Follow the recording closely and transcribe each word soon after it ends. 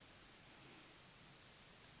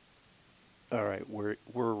All right, we're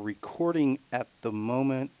recording at the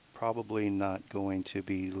moment. Probably not going to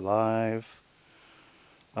be live.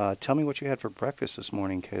 Tell me what you had for breakfast this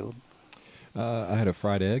morning, Caleb. I had a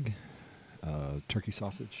fried egg, turkey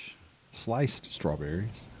sausage, sliced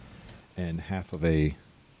strawberries, and half of a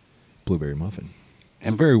blueberry muffin.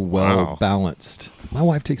 It's very well balanced. My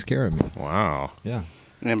wife takes care of me. Wow. Yeah.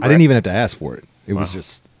 And I didn't even have to ask for it. It Wow. was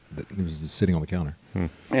just sitting on the counter.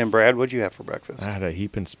 And Brad, what'd you have for breakfast? I had a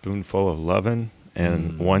heaping spoonful of lovin'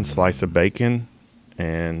 and one slice of bacon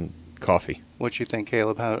and coffee. What you think,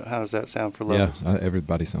 Caleb? How does that sound for levels? Yeah,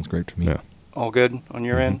 everybody sounds great to me. Yeah. All good on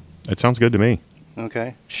your end? It sounds good to me.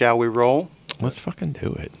 Okay. Shall we roll? Let's fucking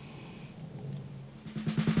do it.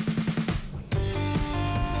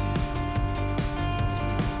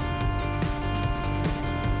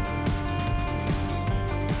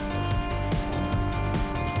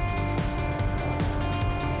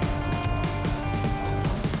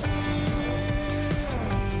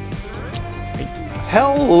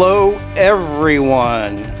 Hello,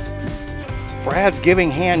 everyone. Brad's giving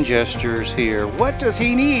hand gestures here. What does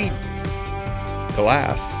he need?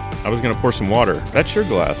 Glass. I was going to pour some water. That's your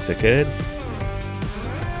glass, dickhead.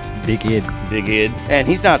 Dickhead. And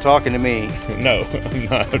he's not talking to me. No, I'm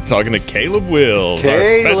not. I'm talking to Caleb Wills, our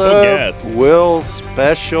Caleb special guest. Will's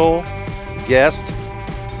special guest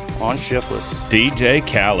on Shiftless. DJ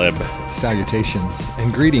Caleb. Salutations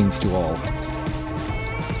and greetings to all.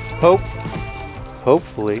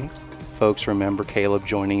 Hopefully, folks remember Caleb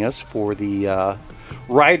joining us for the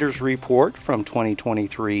Riders Report from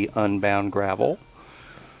 2023 Unbound Gravel.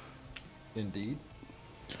 Indeed.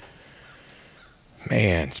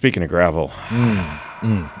 Man, speaking of gravel,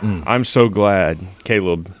 I'm so glad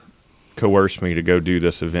Caleb coerced me to go do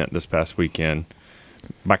this event this past weekend.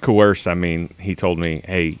 By coerced, I mean he told me,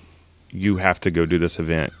 hey, you have to go do this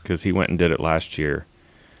event because he went and did it last year.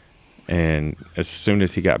 And as soon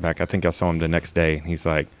as he got back, I think I saw him the next day, and he's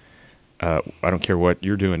like, I don't care what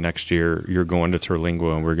you're doing next year. You're going to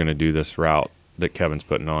Terlingua, and we're going to do this route that Kevin's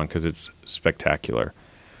putting on because it's spectacular.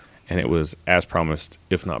 And it was as promised,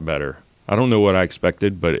 if not better. I don't know what I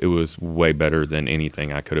expected, but it was way better than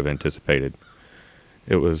anything I could have anticipated.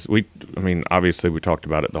 It was, obviously we talked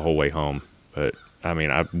about it the whole way home, but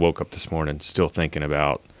I woke up this morning still thinking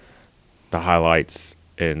about the highlights.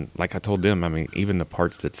 And like I told them, even the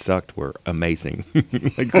parts that sucked were amazing.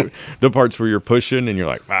 Like the parts where you're pushing and you're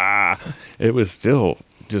like, it was still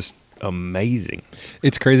just amazing.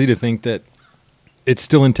 It's crazy to think that it's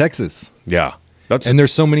still in Texas. Yeah. And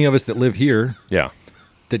there's so many of us that live here. Yeah.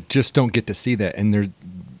 That just don't get to see that. And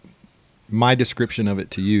my description of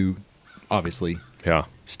it to you, obviously,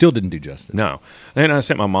 still didn't do justice. No. And I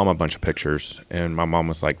sent my mom a bunch of pictures, and my mom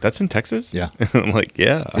was like, that's in Texas? Yeah. I'm like,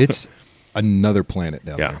 yeah. It's another planet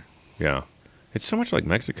down there. Yeah. It's so much like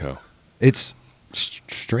Mexico. It's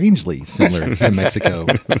strangely similar to Mexico.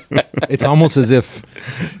 It's almost as if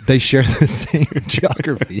they share the same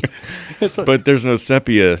geography. But there's no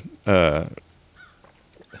sepia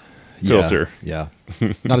filter. Yeah.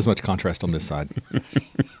 Not as much contrast on this side.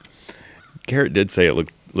 Garrett did say it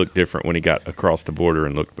looked different when he got across the border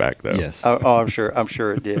and looked back, though. Yes. Oh, I'm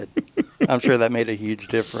sure it did. I'm sure that made a huge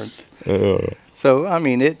difference. So,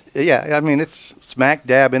 it's smack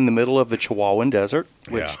dab in the middle of the Chihuahuan Desert,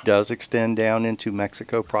 which does extend down into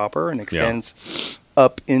Mexico proper and extends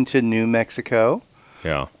up into New Mexico.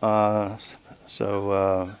 Yeah.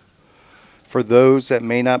 For those that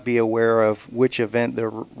may not be aware of which event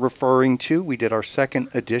they're referring to, we did our second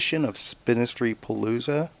edition of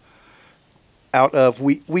Spinistry-palooza.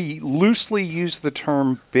 We loosely use the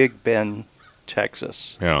term Big Bend,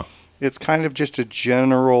 Texas. Yeah. It's kind of just a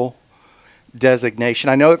general designation.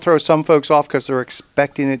 I know it throws some folks off because they're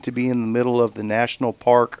expecting it to be in the middle of the national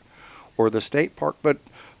park or the state park, but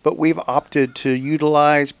we've opted to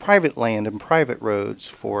utilize private land and private roads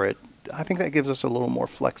for it. I think that gives us a little more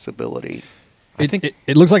flexibility.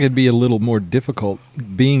 It looks like it'd be a little more difficult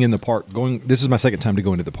being in the park. This is my second time to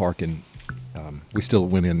go into the park, and we still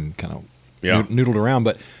went in and kind of noodled around,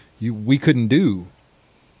 but we couldn't do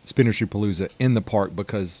Spinistry-palooza in the park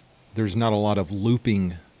because there's not a lot of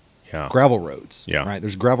looping gravel roads. Yeah. Right?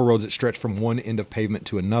 There's gravel roads that stretch from one end of pavement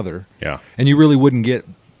to another. Yeah. And you really wouldn't get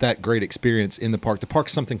that great experience in the park. The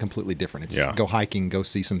park's something completely different. It's go hiking, go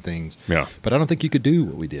see some things. Yeah. But I don't think you could do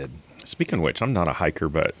what we did. Speaking of which, I'm not a hiker,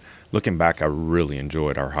 but looking back, I really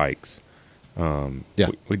enjoyed our hikes.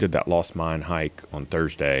 We did that Lost Mine hike on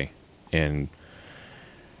Thursday, and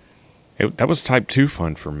that was type 2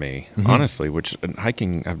 fun for me, honestly, which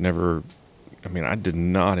hiking I've never I mean, I did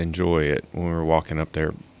not enjoy it when we were walking up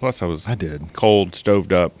there. Plus, I did. cold,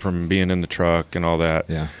 stoved up from being in the truck and all that.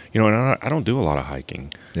 Yeah. You know, and I don't do a lot of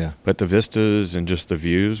hiking. Yeah. But the vistas and just the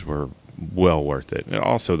views were well worth it. And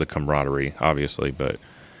also the camaraderie, obviously.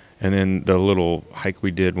 And then the little hike we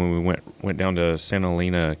did when we went down to Santa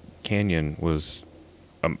Elena Canyon was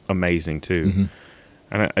amazing too. Mm-hmm.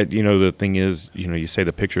 And the thing is, you say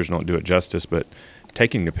the pictures don't do it justice, but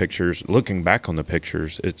taking the pictures, looking back on the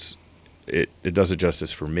pictures, it does it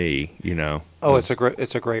justice for me. Oh, it's a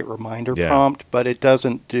great reminder Yeah. prompt, but it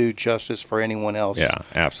doesn't do justice for anyone else. Yeah,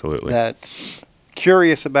 absolutely. That's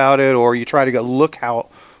curious about it, or you try to go look how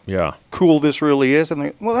Yeah. cool this really is,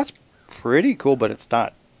 and well, that's pretty cool, but it's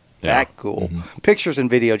not that cool. Mm-hmm. Pictures and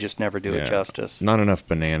video just never do Yeah. it justice. Not enough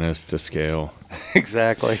bananas to scale.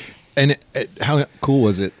 Exactly. And how cool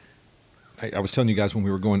was it? I was telling you guys when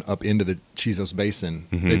we were going up into the Chizos Basin,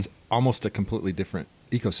 Mhm. it's almost a completely different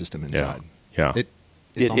ecosystem inside. Yeah. It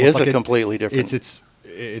almost is like a completely different.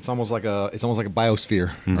 It's almost like a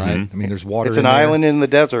biosphere, right? I mean, there's water. It's in an there. island in the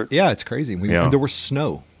desert. Yeah, it's crazy. Yeah. And there was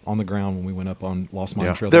snow on the ground when we went up on Lost Mine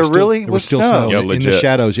Yeah. Trail. There was really was still snow? snow Yeah, in the legit.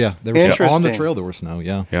 shadows. Yeah, there was on the Interesting. trail. There was snow.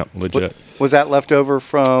 Yeah. Yeah, legit. Was that left over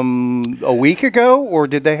from a week ago, or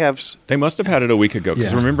did they have? They must have had it a week ago.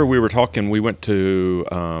 Because Yeah. remember, we were talking, we went to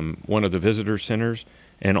one of the visitor centers,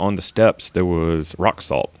 and on the steps there was rock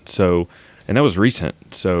salt. And that was recent.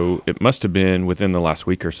 So it must have been within the last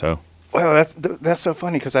week or so. Well, that's so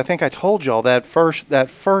funny because I think I told y'all that first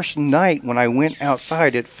night when I went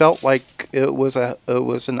outside, it felt like it was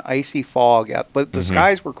an icy fog out, but the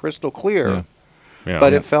skies were crystal clear. Yeah. Yeah.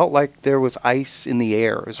 But it felt like there was ice in the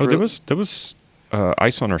air. It was really- there was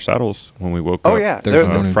ice on our saddles when we woke Oh, up. yeah.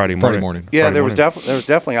 There- Friday morning. Yeah, Friday there was morning.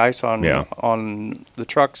 definitely ice on Yeah. on the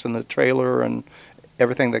trucks and the trailer and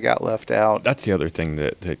everything that got left out. That's the other thing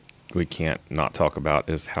that we can't not talk about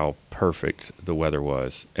is how perfect the weather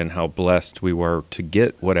was and how blessed we were to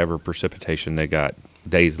get whatever precipitation they got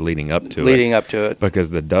days leading up to it.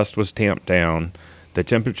 Because the dust was tamped down, the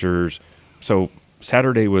temperatures. So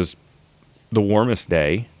Saturday was the warmest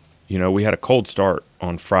day. We had a cold start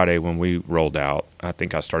on Friday when we rolled out. I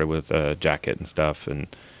think I started with a jacket and stuff and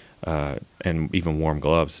even warm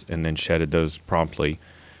gloves, and then shedded those promptly.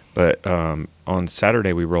 But on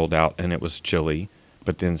Saturday we rolled out and it was chilly.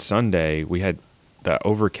 But then Sunday we had the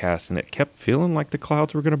overcast and it kept feeling like the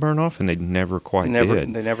clouds were going to burn off, and they never quite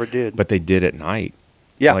did. They never did. But they did at night.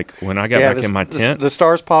 Yeah. Like when I got back in my tent. The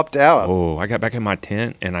stars popped out. Oh, I got back in my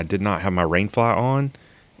tent and I did not have my rain fly on,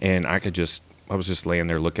 and I was just laying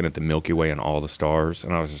there looking at the Milky Way and all the stars,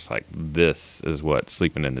 and I was just like, this is what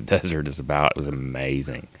sleeping in the desert is about. It was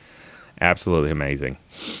amazing. Absolutely amazing.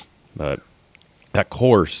 But that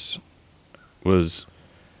course was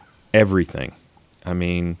everything. I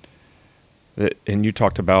mean, and you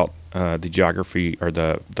talked about the geography or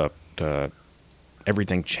the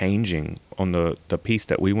everything changing on the piece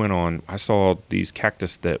that we went on. I saw these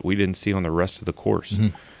cactus that we didn't see on the rest of the course.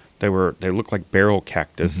 Mm-hmm. They looked like barrel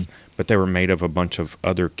cactus, but they were made of a bunch of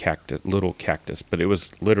other little cactus. But it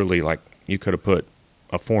was literally like you could have put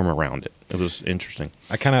a form around it. It was interesting.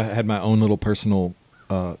 I kind of had my own little personal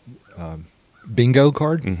bingo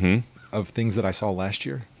card of things that I saw last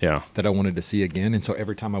year. Yeah. That I wanted to see again, and so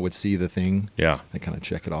every time I would see the thing, Yeah. I kind of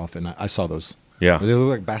check it off, and I saw those. Yeah. They look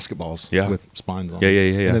like basketballs with spines on Yeah, them. yeah,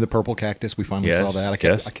 yeah, yeah. And then the purple cactus, we finally saw Yes, that. I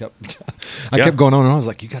yes. kept going on, and I was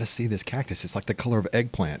like, you got to see this cactus. It's like the color of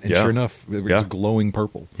eggplant. And Yeah. sure enough, it was Yeah. glowing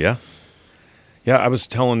purple. Yeah. Yeah, I was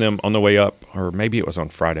telling them on the way up, or maybe it was on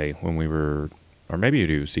Friday when we were, or maybe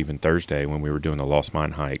it was even Thursday when we were doing the Lost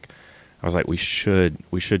Mine hike. I was like, we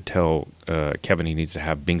should tell Kevin he needs to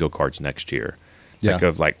have bingo cards next year. Yeah. Think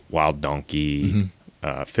of like Wild Donkey,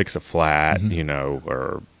 Fix a Flat,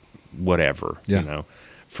 or whatever, Yeah.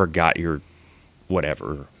 Forgot your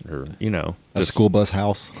whatever, or, A just school bus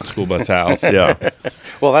house. school bus house. Yeah.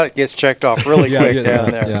 Well, that gets checked off really quick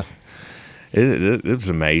down there. Yeah. It was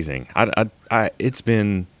amazing. It's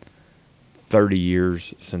been 30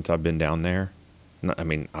 years since I've been down there. I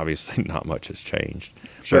mean, obviously not much has changed.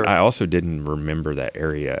 Sure. But I also didn't remember that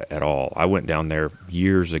area at all. I went down there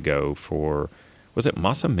years ago was it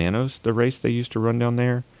Masamanos, the race they used to run down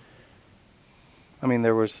there? I mean,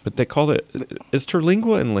 there was But they called it, is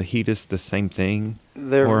Terlingua and Lajitas the same thing?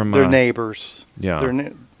 they're Or am they're I- neighbors. Yeah.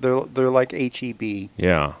 They're like HEB.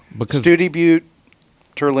 Yeah. Because Studi Butte,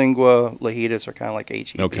 Terlingua, Lajitas are kind of like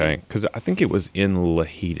HEB. Okay, because I think it was in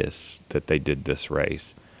Lajitas that they did this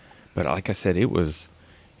race, but like I said, it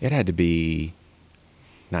had to be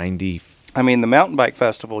 90, I mean, the mountain bike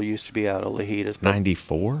festival used to be out of Lajitas, but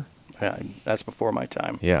 94? That's before my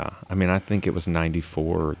time. Yeah. I mean, I think it was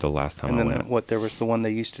 94 the last time And I then went. there was the one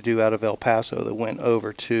they used to do out of El Paso that went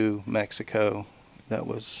over to Mexico. That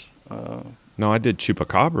was No, I did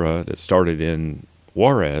Chupacabra that started in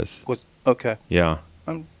Juarez. okay. Yeah.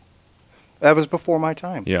 That was before my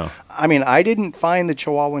time. Yeah. I mean, I didn't find the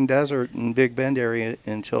Chihuahuan Desert in Big Bend area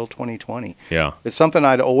until 2020. Yeah. It's something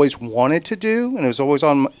I'd always wanted to do, and it was always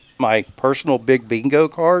on my personal big bingo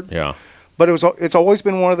card. Yeah. But it's always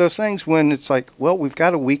been one of those things when it's like, well, we've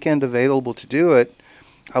got a weekend available to do it.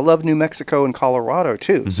 I love New Mexico and Colorado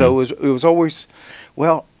too. So it was always,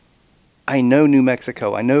 well, I know New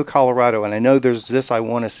Mexico, I know Colorado, and I know there's this I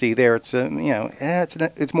want to see there. It's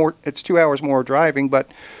it's 2 hours more driving, but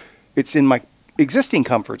it's in my existing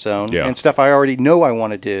comfort zone and stuff I already know I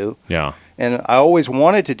want to do. Yeah. And I always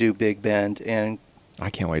wanted to do Big Bend, and I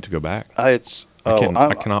can't wait to go back. I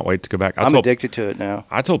cannot wait to go back. I'm addicted to it now.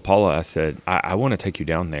 I told Paula, I said, I want to take you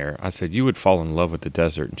down there. I said, you would fall in love with the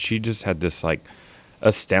desert. And she just had this like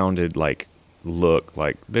astounded like look,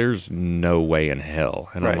 like there's no way in hell.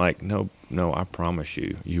 And I'm like, no, I promise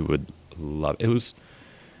you, you would love it.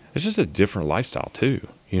 It's just a different lifestyle too.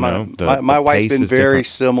 You know, my wife's been very different.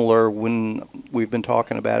 similar when we've been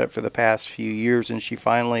talking about it for the past few years, and she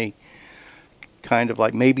finally kind of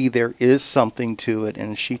like maybe there is something to it,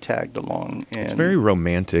 and she tagged along. And It's very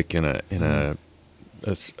romantic in a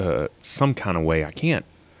some kind of way. I can't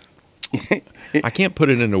put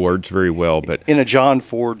it into words very well, but in a John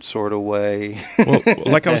Ford sort of way. well,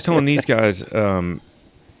 like I was telling these guys,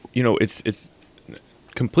 it's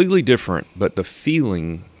completely different, but the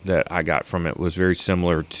feeling that I got from it was very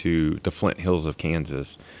similar to the Flint Hills of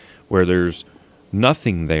Kansas, where there's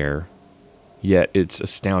nothing there, yet it's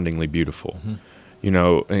astoundingly beautiful. Mm-hmm. You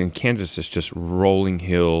know, in Kansas, it's just rolling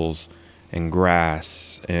hills and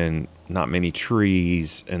grass and not many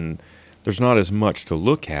trees, and there's not as much to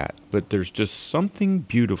look at, but there's just something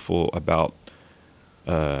beautiful about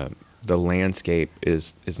the landscape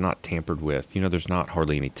is not tampered with. You know, there's not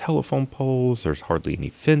hardly any telephone poles. There's hardly any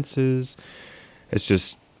fences. It's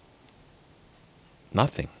just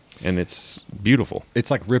nothing, and it's beautiful. It's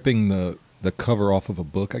like ripping the cover off of a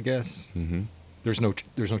book, I guess. Mm-hmm. There's no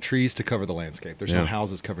trees to cover the landscape. There's no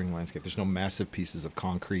houses covering the landscape. There's no massive pieces of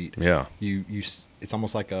concrete. Yeah. It's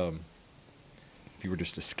almost like if you were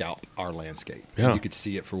just to scalp our landscape. Yeah. You could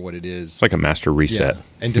see it for what it is. It's like a master reset. Yeah.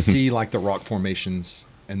 And to see like the rock formations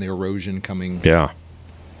and the erosion coming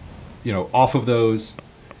off of those,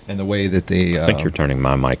 and the way that they I think you're turning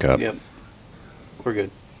my mic up. Yep. We're good.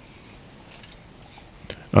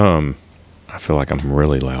 I feel like I'm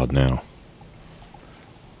really loud now.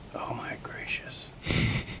 Oh my gracious!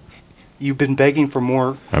 You've been begging for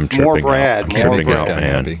more. I'm tripping more Brad. out. I'm more tripping Brad.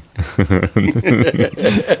 out,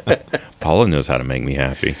 man. Paula knows how to make me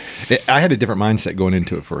happy. I had a different mindset going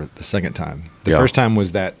into it for the second time. The first time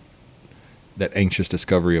was that anxious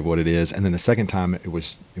discovery of what it is, and then the second time it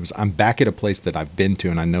was I'm back at a place that I've been to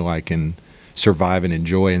and I know I can survive and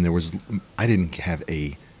enjoy, and I didn't have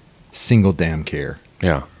a single damn care.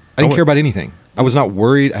 Yeah. I didn't care about anything. I was not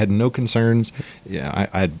worried. I had no concerns. Yeah,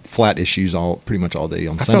 I had flat issues pretty much all day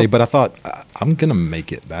on Sunday, but I thought I'm gonna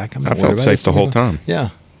make it back. I'm not I felt safe the whole time. Yeah,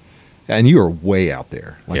 and you are way out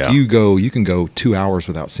there. Like you can go 2 hours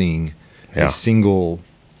without seeing a single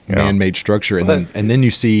man-made structure, and then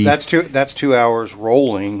you see that's 2 hours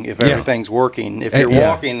rolling if everything's working. If you're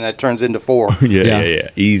walking, that turns into 4. Yeah.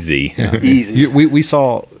 Easy. Yeah. Easy. We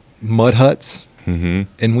saw mud huts,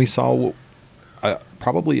 Mm-hmm. and we saw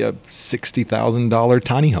probably a $60,000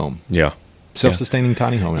 tiny home. Yeah. Self-sustaining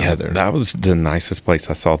tiny home out there. That was the nicest place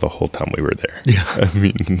I saw the whole time we were there. Yeah. I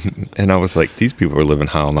mean, and I was like, these people are living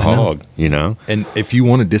high on the hog, you know? And if you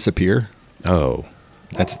want to disappear,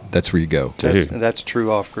 that's where you go. That's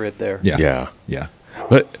true off-grid there. Yeah.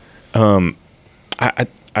 But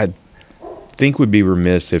I think we'd be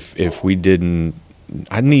remiss if we didn't.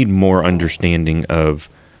 I need more understanding of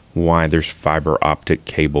why there's fiber optic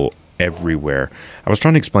cable everywhere. I was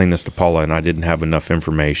trying to explain this to Paula, and I didn't have enough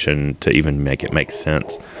information to even make it make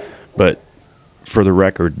sense. But for the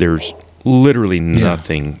record, there's literally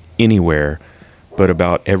nothing anywhere, but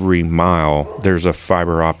about every mile there's a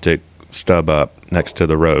fiber optic stub up next to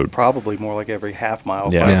the road. Probably more like every half mile,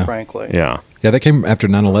 quite frankly. Yeah. Yeah, that came after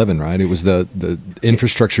 9/11, right? It was the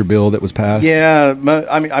infrastructure bill that was passed. Yeah,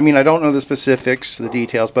 I mean, I don't know the specifics, the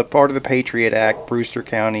details, but part of the Patriot Act, Brewster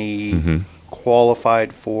County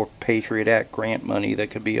qualified for Patriot Act grant money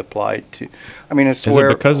that could be applied to. I mean, I swear.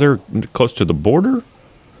 Is it because they're close to the border,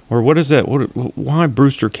 or what is that? Why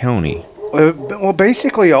Brewster County? Well,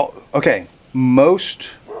 basically,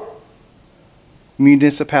 most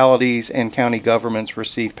municipalities and county governments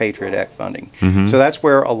receive Patriot Act funding. Mm-hmm. So that's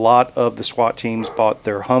where a lot of the SWAT teams bought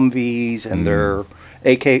their Humvees and their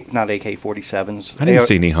not AK-47s. I didn't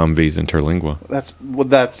see any Humvees in Terlingua.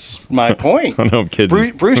 That's my point. I know, I'm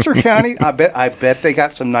kidding. Brewster County, I bet they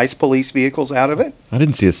got some nice police vehicles out of it. I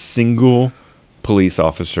didn't see a single police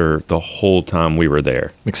officer the whole time we were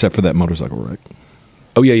there. Except for that motorcycle wreck.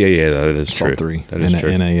 Oh, yeah, that is Assault true. 3. That is true.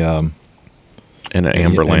 And And an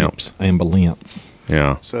amber lamps. Ambulance.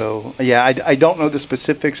 Yeah. So, yeah, I don't know the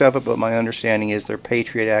specifics of it, but my understanding is their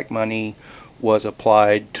Patriot Act money was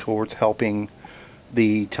applied towards helping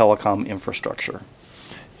the telecom infrastructure.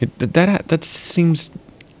 That seems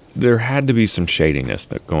there had to be some shadiness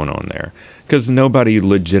that going on there, because nobody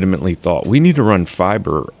legitimately thought we need to run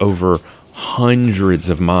fiber over hundreds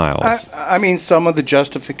of miles. I mean, some of the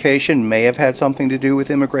justification may have had something to do with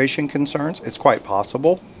immigration concerns. It's quite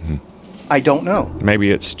possible. Mm-hmm. I don't know. Maybe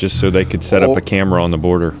it's just so they could set up a camera on the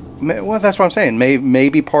border. Well, that's what I'm saying.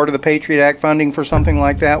 Maybe part of the Patriot Act funding for something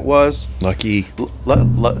like that was Lucky.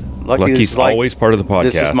 Lucky's always part of the podcast.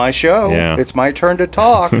 This is my show. Yeah. It's my turn to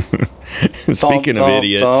talk. Speaking of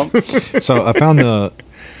idiots. So I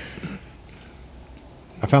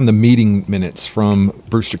found the meeting minutes from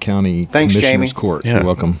Brewster County Thanks, Commissioners Jamie. Court. Yeah. You're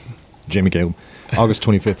welcome, Jamie Caleb. August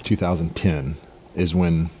 25th, 2010 is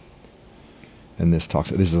when, and this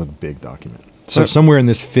is a big document. So somewhere in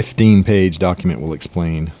this 15-page document will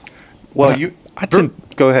explain. Well,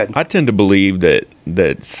 go ahead. I tend to believe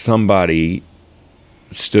that somebody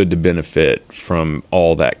stood to benefit from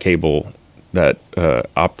all that cable, that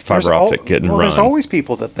fiber optic getting run. There's always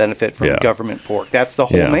people that benefit from Yeah. government pork. That's the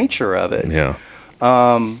whole Yeah. nature of it. Yeah.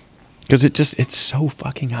 Because it's so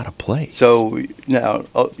fucking out of place. So now,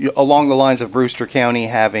 along the lines of Brewster County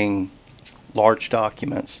having large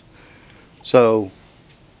documents. So,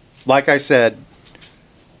 like I said,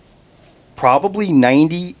 probably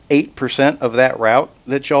 98% of that route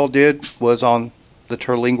that y'all did was on the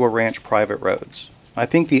Terlingua Ranch private roads. I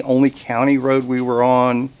think the only county road we were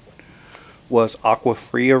on was Aqua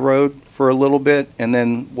Fria Road for a little bit, and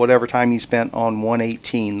then whatever time you spent on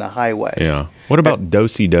 118, the highway. Yeah. What about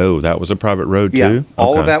Do-Si-Do? That was a private road Yeah, too?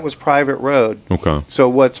 all Okay. of that was private road. Okay. So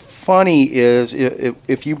what's funny is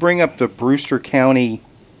if you bring up the Brewster County,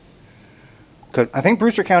 because I think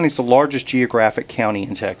Brewster County is the largest geographic county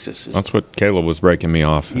in Texas. That's what Caleb was breaking me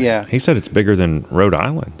off. Yeah. He said it's bigger than Rhode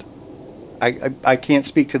Island. I can't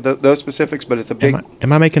speak to those specifics, but it's a big.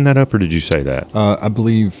 Am I making that up, or did you say that? I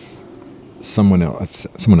believe someone else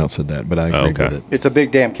said that, but I agree Okay. with it. It's a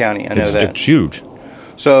big damn county. I know that. It's huge.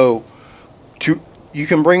 So, you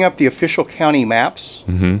can bring up the official county maps,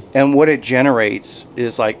 and what it generates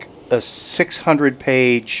is like a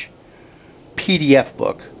 600-page PDF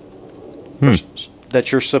book that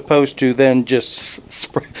you're supposed to then just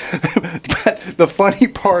spread. But the funny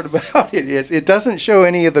part about it is it doesn't show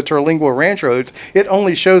any of the Terlingua Ranch roads. It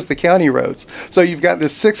only shows the county roads. So you've got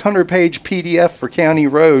this 600-page PDF for county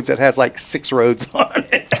roads that has like 6 roads on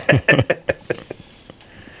it.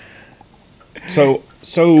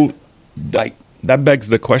 So Like, that begs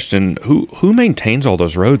the question: who maintains all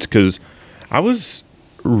those roads? Because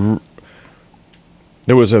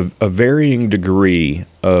there was a varying degree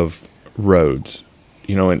of roads,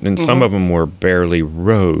 and some of them were barely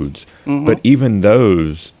roads, but even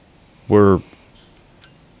those were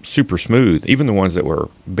super smooth. Even the ones that were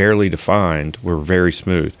barely defined were very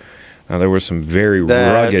smooth. Now there were some very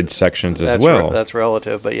rugged sections as well. That's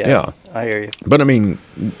relative, but yeah, Yeah. I hear you. But I mean,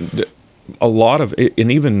 a lot of it,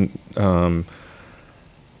 and even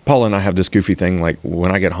Paula and I have this goofy thing, like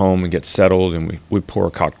when I get home and get settled and we pour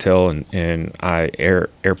a cocktail and I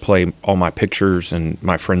airplay all my pictures and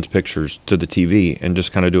my friends' pictures to the TV and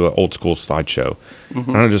just kind of do an old school slideshow.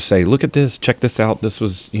 And I just say, look at this, check this out. This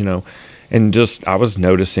was, and just I was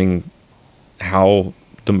noticing how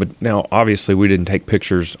now obviously we didn't take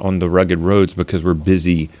pictures on the rugged roads because we're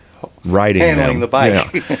busy riding Handling them. the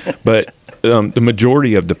bike. Yeah. But the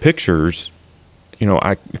majority of the pictures,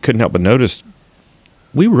 I couldn't help but notice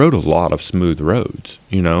we rode a lot of smooth roads,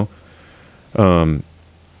 or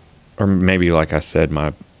maybe, like I said,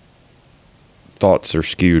 my thoughts are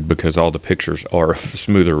skewed because all the pictures are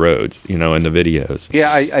smoother roads, in the videos.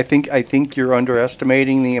 Yeah, I think you're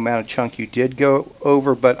underestimating the amount of chunk you did go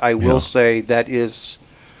over, but I will say that is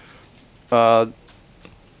the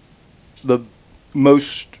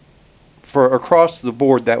most, for across the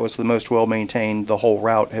board, that was the most well maintained the whole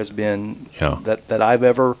route has been that I've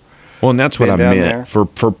ever. Well, and that's what I down meant. there.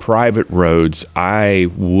 For private roads, I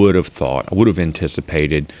would have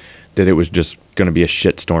anticipated that it was just going to be a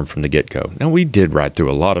shitstorm from the get-go. Now, we did ride through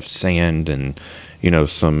a lot of sand and,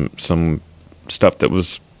 some stuff that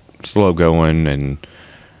was slow going, and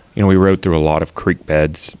we rode through a lot of creek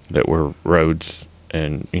beds that were roads,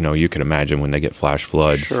 and you can imagine when they get flash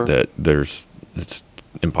floods that it's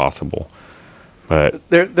impossible. But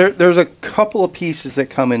there's a couple of pieces that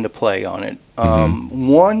come into play on it.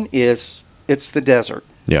 One is it's the desert.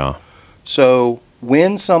 Yeah. So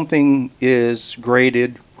when something is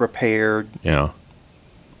graded, repaired,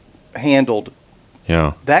 handled,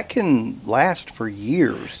 that can last for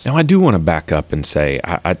years. Now, I do want to back up and say,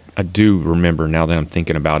 I do remember, now that I'm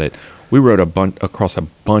thinking about it, we rode across a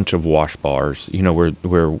bunch of wash bars,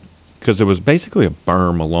 where because there was basically a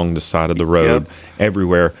berm along the side of the road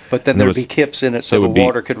everywhere. But then there'd be kips in it so the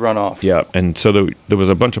water could run off. Yeah, and so there was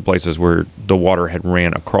a bunch of places where the water had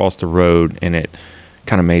ran across the road, and it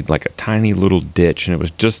kind of made like a tiny little ditch, and it was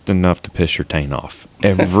just enough to piss your taint off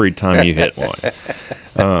every time you hit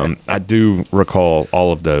one. I do recall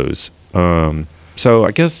all of those. So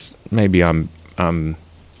I guess maybe I'm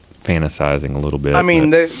fantasizing a little bit. I mean,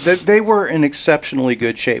 they were in exceptionally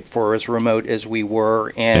good shape for as remote as we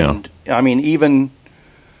were, and I mean, even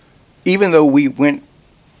though we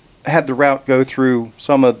had the route go through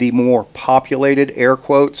some of the more populated air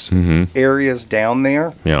quotes areas down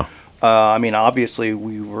there. Yeah. I mean, obviously,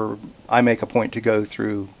 I make a point to go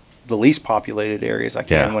through the least populated areas I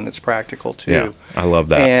can when it's practical, too. Yeah, I love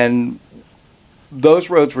that. And those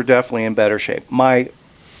roads were definitely in better shape. My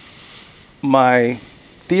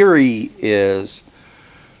theory is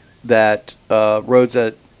that roads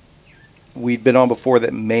that we'd been on before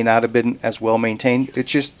that may not have been as well maintained,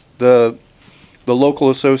 it's just the local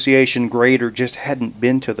association grader just hadn't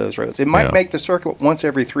been to those roads. It might make the circuit once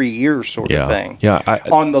every 3 years sort of thing. Yeah.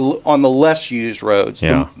 On the less used roads.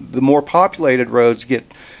 Yeah. The more populated roads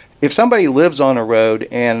if somebody lives on a road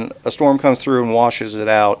and a storm comes through and washes it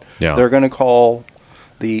out, they're going to call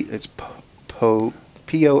it's POATRI.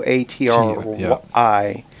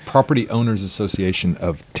 Property Owners Association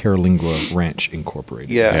of Terlingua Ranch Incorporated.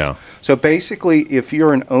 Yeah. So basically, if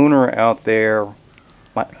you're an owner out there,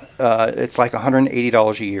 it's like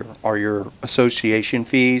 $180 a year are your association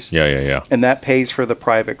fees. Yeah. And that pays for the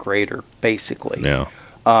private grader, basically. Yeah.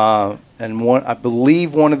 And I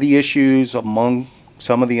believe one of the issues among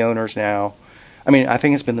some of the owners now, I mean, I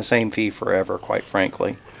think it's been the same fee forever, quite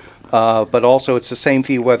frankly. But also it's the same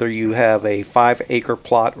fee whether you have a 5-acre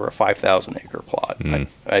plot or a 5,000-acre plot.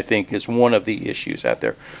 I think is one of the issues out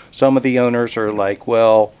there. Some of the owners are like,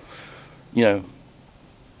 well,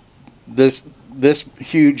 this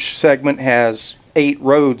huge segment has 8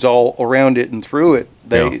 roads all around it and through it.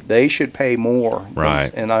 They should pay more.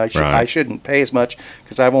 Right. And I shouldn't pay as much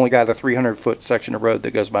because I've only got a 300-foot section of road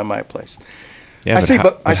that goes by my place. Yeah,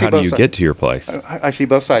 how do you get to your place? I see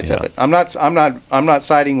both sides of it. I'm not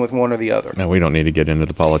siding with one or the other. No, we don't need to get into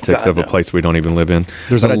the politics of a place we don't even live in.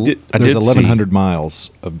 There's 1,100 miles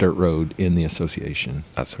of dirt road in the association.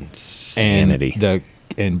 That's insanity.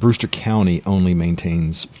 And Brewster County only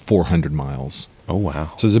maintains 400 miles. Oh,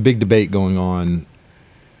 wow. So there's a big debate going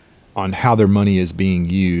on how their money is being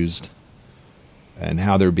used and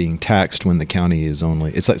how they're being taxed when the county is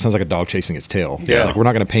only... It sounds like a dog chasing its tail. Yeah. It's like, we're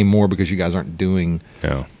not going to pay more because you guys aren't doing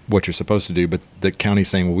what you're supposed to do, but the county's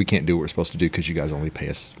saying, well, we can't do what we're supposed to do because you guys only pay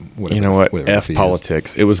us whatever. You know what? F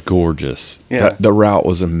politics. It was gorgeous. Yeah. The route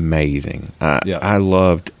was amazing. I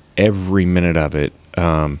loved every minute of it.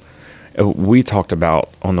 We talked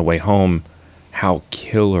about on the way home how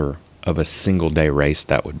killer of a single-day race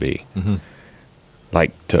that would be. Mm-hmm.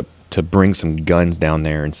 Like, to bring some guns down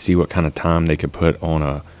there and see what kind of time they could put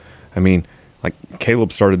on I mean, like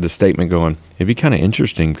Caleb started the statement going, it'd be kind of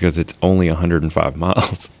interesting because it's only 105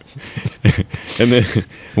 miles. And then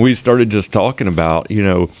we started just talking about,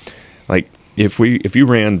 like if you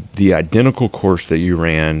ran the identical course that you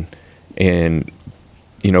ran and,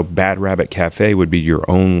 Bad Rabbit Cafe would be your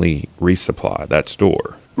only resupply, that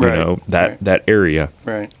store, that area.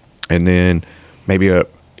 Right. And then maybe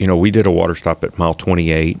we did a water stop at mile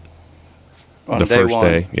 28. On the day first one.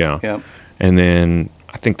 day, yeah. And then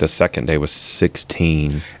I think the second day was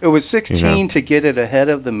 16. It was 16 to get it ahead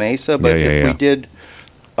of the Mesa, but if we did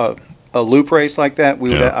a loop race like that,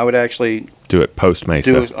 I would actually do it post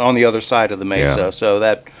Mesa. Do it on the other side of the Mesa. Yeah. So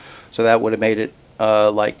that would have made it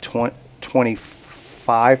like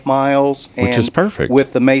 25 miles, which is perfect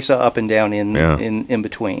with the Mesa up and down in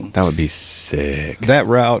between. That would be sick. That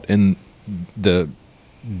route and the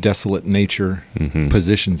desolate nature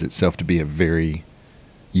positions itself to be a very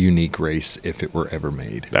unique race if it were ever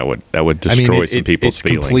made. That would destroy some people's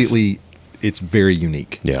feelings. It's very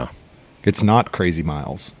unique. Yeah. It's not crazy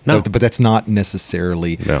miles. No. But that's not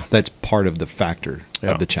necessarily that's part of the factor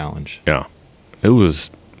Yeah. of the challenge. Yeah. It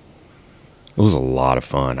was a lot of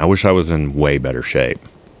fun. I wish I was in way better shape.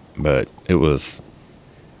 but it was.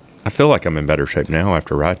 I feel like I'm in better shape now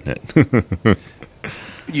after riding it.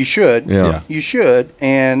 You should. Yeah. You should.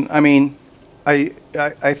 And I mean, I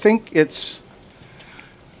think it's.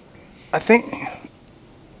 I think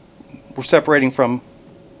we're separating from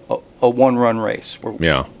a one-run race.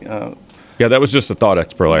 Yeah. Yeah, that was just a thought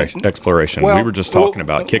exploration. Well, we were just talking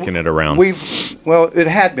about kicking it around. It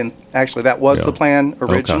had been actually. That was the plan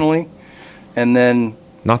originally, and then.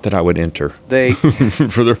 Not that I would enter. They,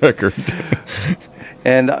 for the record.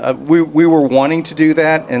 And we were wanting to do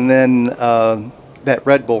that, and then that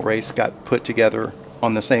Red Bull race got put together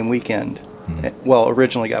on the same weekend. Well,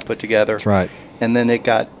 originally got put together. That's right. And then it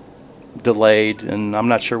got delayed, and I'm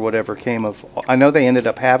not sure whatever came of. I know they ended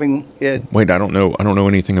up having it. Wait, I don't know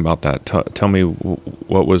anything about that. Tell me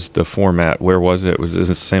what was the format? Where was it? Was it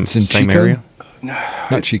the same Chico? area?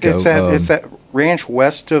 Not Chico. It's that ranch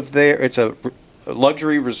west of there. It's a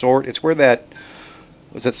luxury resort. It's where that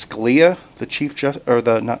was it Scalia, the chief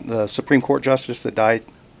the Supreme Court justice that died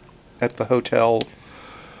at the hotel.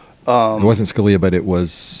 It wasn't Scalia, but it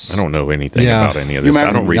was. I don't know anything about any of this.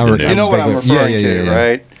 I don't read the news. You know what I'm referring to,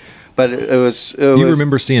 right? But it was. You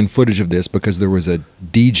remember seeing footage of this because there was a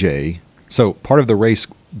DJ. So part of the race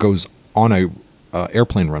goes on a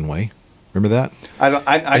airplane runway. Remember that?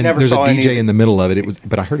 I never saw any. There's a DJ any. in the middle of it.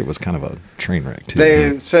 But I heard it was kind of a train wreck too.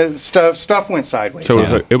 They said stuff went sideways.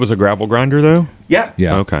 So it was a gravel grinder, though. Yeah.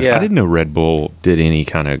 Yeah. Okay. Yeah. I didn't know Red Bull did any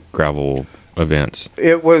kind of gravel events.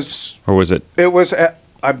 It was. Or was it? It was.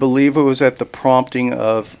 I believe it was at the prompting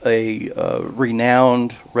of a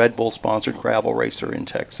renowned Red Bull sponsored gravel racer in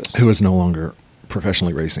Texas. Who is no longer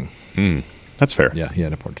professionally racing. That's fair. Yeah, he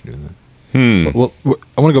had a part to do with that. Well,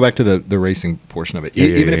 I want to go back to the racing portion of it,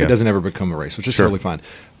 even if it doesn't ever become a race, which is totally fine.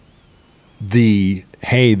 The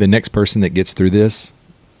next person that gets through this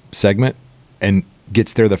segment and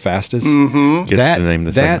gets there the fastest, Gets to name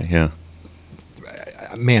the segment. Yeah,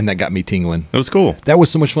 man, that got me tingling. it was cool. That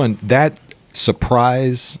was so much fun. That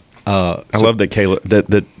surprise. I love that Caleb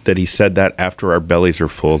that he said that after our bellies are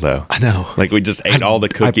full, though. I know. Like we just ate all the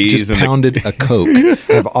cookies. I just and pounded a Coke. I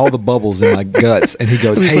have all the bubbles in my guts. And he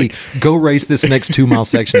goes, hey, go race this next 2 mile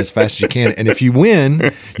section as fast as you can. And if you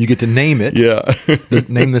win, you get to name it. Yeah.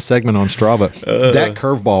 Name the segment on Strava. That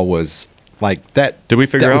curveball was like that. Did we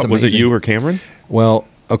figure out, was it amazing. you or Cameron? Well,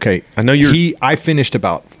 okay. I know I finished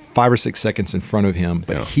about 5 or 6 seconds in front of him,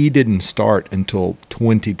 but he didn't start until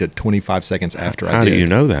 20 to 25 seconds after I did. How do you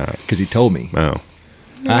know that? Because he told me. Oh.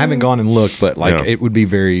 I haven't gone and looked, but it would be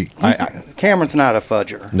very. Cameron's not a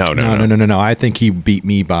fudger. No. I think he beat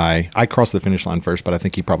me by. I crossed the finish line first, but I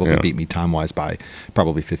think he probably beat me time wise by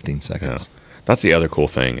probably 15 seconds. Yeah. That's the other cool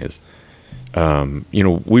thing is,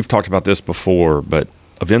 we've talked about this before, but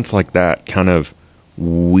events like that kind of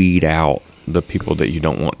weed out the people that you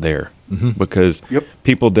don't want there. Because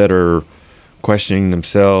people that are questioning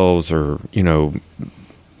themselves or,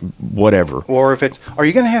 whatever. Or if it's, are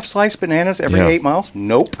you going to have sliced bananas every 8 miles?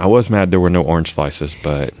 Nope. I was mad there were no orange slices,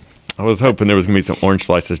 but I was hoping there was going to be some orange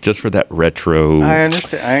slices just for that retro. I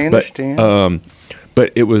understand.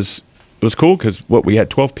 But it was cool because we had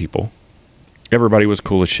 12 people. Everybody was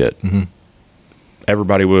cool as shit.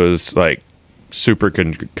 Everybody was like super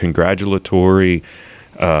congratulatory.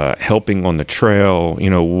 Helping on the trail,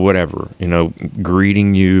 whatever,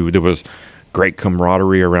 greeting you. There was great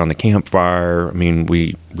camaraderie around the campfire. I mean,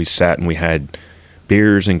 we sat and we had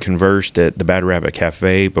beers and conversed at the Bad Rabbit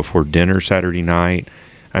Cafe before dinner Saturday night.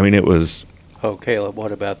 I mean, it was... Oh, Caleb,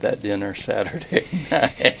 what about that dinner Saturday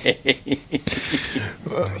night?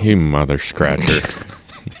 You mother scratcher.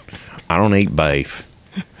 I don't eat beef.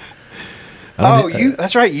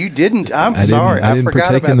 That's right. You didn't. I'm sorry. I didn't forgot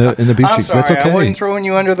partake about in the beef I'm cheeks. sorry. That's okay. I wasn't throwing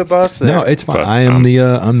you under the bus there. No, it's fine. But, I am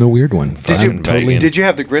I'm the weird one. Did you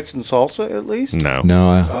have the grits and salsa at least? No. No,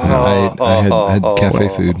 I had cafe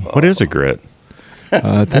food. What is a grit?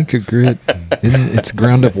 I think a grit. It's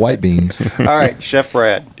ground up white beans. All right, Chef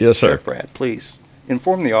Brad. Yes, sir. Chef Brad, please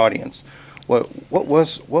inform the audience. What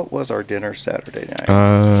was our dinner Saturday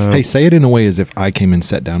night? Hey, say it in a way as if I came and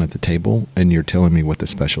sat down at the table and you're telling me what the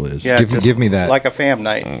special is. Yeah, give me that. Like a fam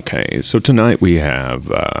night. Okay, so tonight we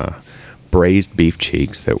have braised beef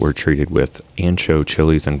cheeks that were treated with ancho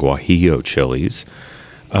chilies and guajillo chilies,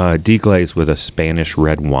 deglazed with a Spanish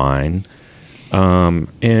red wine,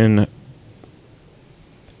 and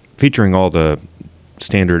featuring all the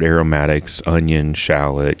standard aromatics: onion,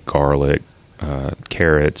 shallot, garlic,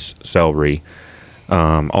 carrots, celery.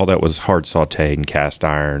 All that was hard sauteed in cast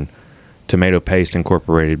iron. Tomato paste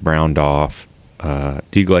incorporated, browned off,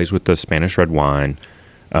 deglazed with the Spanish red wine,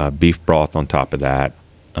 beef broth on top of that,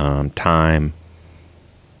 thyme,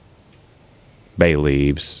 bay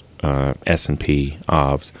leaves, S&P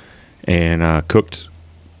ovs, and cooked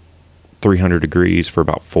 300 degrees for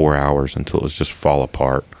about 4 hours until it was just fall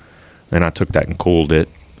apart. Then I took that and cooled it,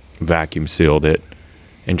 vacuum sealed it,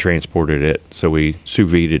 and transported it. So we sous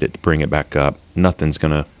vide'd it to bring it back up. Nothing's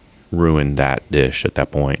going to ruin that dish at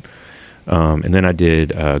that point. And then I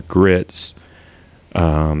did grits.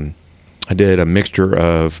 I did a mixture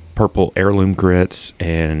of purple heirloom grits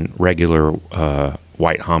and regular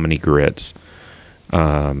white hominy grits,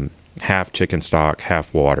 half chicken stock,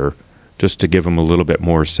 half water, just to give them a little bit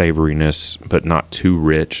more savoriness, but not too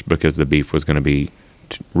rich because the beef was going to be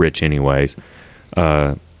rich anyways.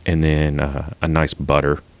 And then a nice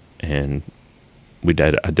butter, and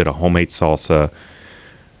I did a homemade salsa.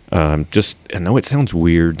 I know it sounds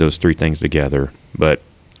weird, those three things together, but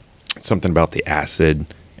something about the acid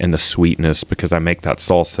and the sweetness, because I make that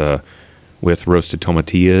salsa with roasted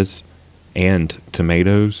tomatillas and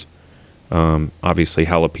tomatoes, obviously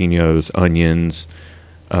jalapenos, onions,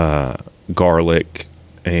 garlic,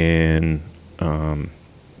 and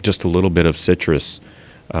just a little bit of citrus.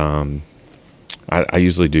 I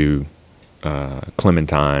usually do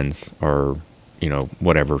clementines or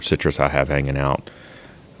whatever citrus I have hanging out,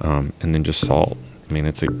 and then just salt. I mean,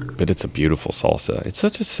 it's a beautiful salsa. It's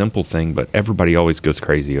such a simple thing, but everybody always goes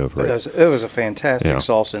crazy over it. It was a fantastic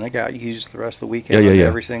salsa, and it got used the rest of the weekend on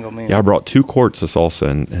every single meal. Yeah, I brought 2 quarts of salsa,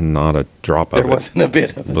 and not a drop of it. There wasn't a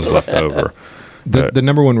bit of it was left over. The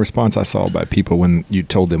number one response I saw by people when you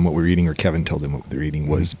told them what we were eating, or Kevin told them what they were eating,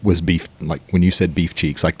 was beef. Like when you said beef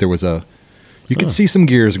cheeks, like there was you could see some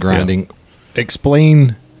gears grinding.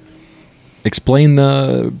 Yeah. Explain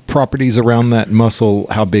the properties around that muscle,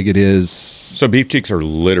 how big it is. So beef cheeks are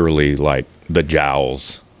literally like the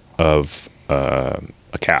jowls of a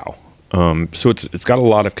cow. So it's got a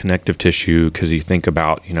lot of connective tissue, because you think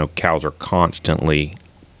about, cows are constantly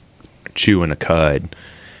chewing a cud,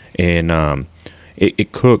 and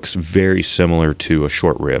it cooks very similar to a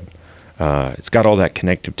short rib. It's got all that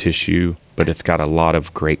connective tissue, but it's got a lot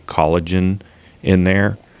of great collagen in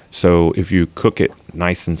there. So if you cook it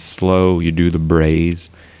nice and slow, you do the braise,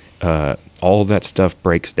 all of that stuff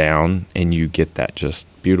breaks down, and you get that just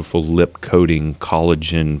beautiful lip coating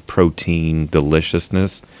collagen protein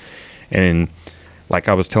deliciousness. And like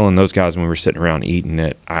I was telling those guys when we were sitting around eating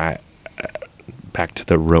it, back to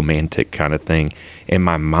the romantic kind of thing. In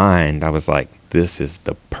my mind, I was like, this is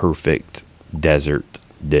the perfect desert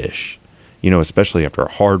dish. Especially after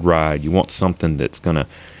a hard ride, you want something that's going to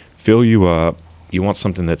fill you up. You want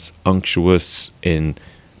something that's unctuous, and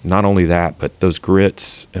not only that, but those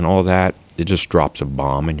grits and all that, it just drops a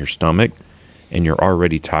bomb in your stomach, and you're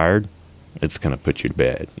already tired. It's going to put you to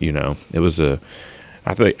bed. It was I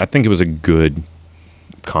think it was a good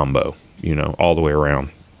combo, all the way around.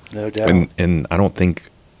 No doubt. And I don't think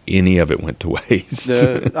any of it went to waste.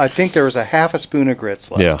 I think there was a half a spoon of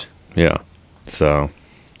grits left. Yeah. So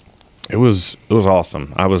it was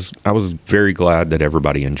awesome. I was very glad that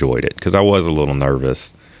everybody enjoyed it, because I was a little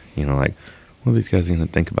nervous, like, what are these guys going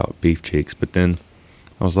to think about beef cheeks? But then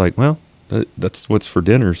I was like, well, that's what's for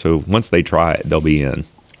dinner. So once they try it, they'll be in.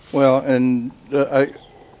 Well, and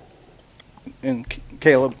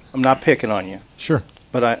Caleb, I'm not picking on you. Sure,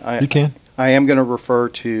 but you can. I am going to refer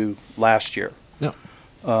to last year. Yeah.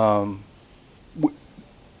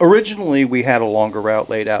 Originally, we had a longer route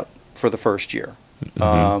laid out for the first year.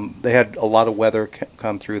 Mm-hmm. They had a lot of weather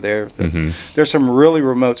come through there. There's some really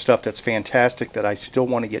remote stuff that's fantastic that I still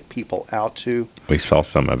want to get people out to. We saw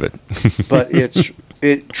some of it. But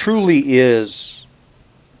it truly is.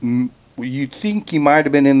 You think you might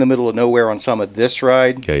have been in the middle of nowhere on some of this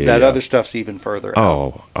ride. That other stuff's even further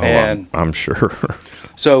out. And I'm sure.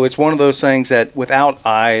 So it's one of those things that without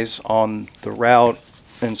eyes on the route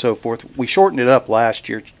and so forth, we shortened it up last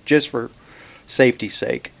year just for safety's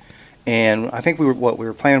sake. And I think we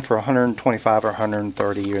were planning for 125 or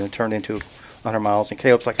 130, and it turned into 100 miles. And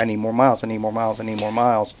Caleb's like, I need more miles. It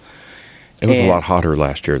was a lot hotter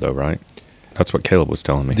last year, though, right? That's what Caleb was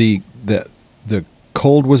telling me. The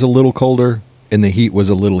cold was a little colder, and the heat was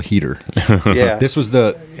a little heater. Yeah. This was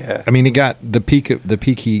I mean, it got the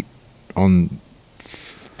peak heat on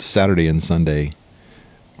Saturday and Sunday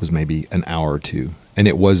was maybe an hour or two, and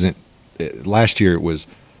it wasn't. Last year it was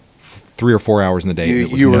 3 or 4 hours in the day.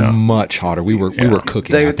 It was much hotter. We were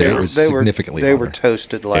cooking out there. It was significantly hotter. They were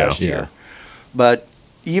toasted last year. But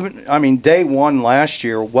day one last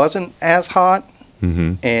year wasn't as hot.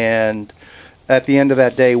 Mm-hmm. And at the end of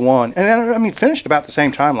that day one, and finished about the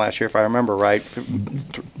same time last year, if I remember right.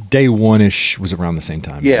 Day one-ish was around the same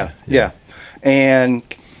time. Yeah. And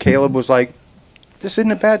Caleb was like, this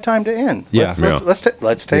isn't a bad time to end.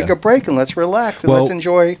 Let's take a break and let's relax and let's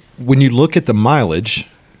enjoy. When you look at the mileage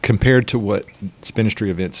compared to what Spinistry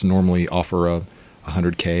events normally offer a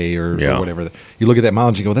 100K or whatever. You look at that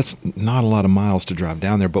mileage and you go, that's not a lot of miles to drive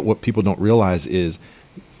down there. But what people don't realize is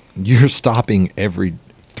you're stopping every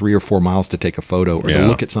 3 or 4 miles to take a photo or to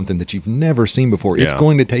look at something that you've never seen before. It's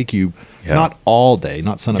going to take you not all day,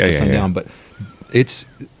 not sun up to sundown, but it's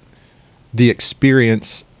the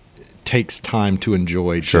experience takes time to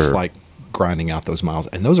enjoy, just like grinding out those miles.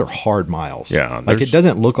 And those are hard miles. Yeah. Like it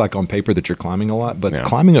doesn't look like on paper that you're climbing a lot, but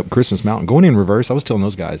climbing up Christmas Mountain, going in reverse, I was telling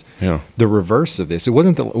those guys, the reverse of this, it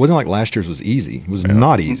wasn't like last year's was easy. It was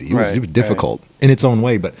not easy. It was difficult in its own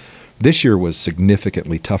way, but this year was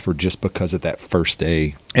significantly tougher just because of that first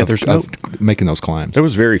day of making those climbs. There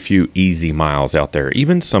was very few easy miles out there.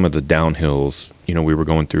 Even some of the downhills, we were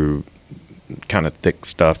going through kind of thick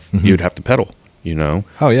stuff. You'd have to pedal.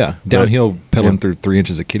 Oh yeah, downhill pedaling through 3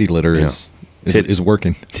 inches of kitty litter is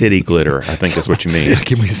working. Titty glitter, I think is what you mean.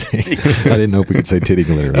 Can we say? I didn't know if we could say titty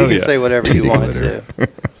glitter. You can say whatever you want to.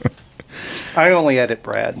 I only edit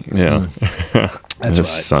Brad. Yeah, that's right.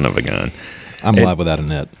 Son of a gun. I'm live without a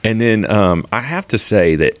net. And then I have to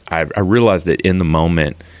say that I realized that in the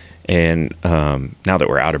moment, and now that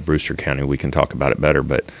we're out of Brewster County, we can talk about it better.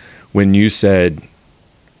 But when you said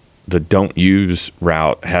the don't use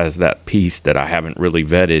route has that piece that I haven't really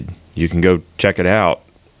vetted, you can go check it out.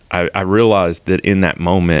 I realized that in that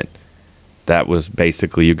moment, that was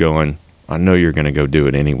basically you going, I know you're going to go do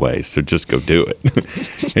it anyway, so just go do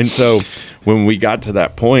it. And so when we got to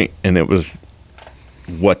that point and it was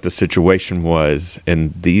what the situation was,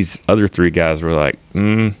 and these other 3 guys were like,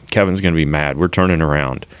 Kevin's going to be mad. We're turning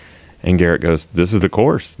around. And Garrett goes, this is the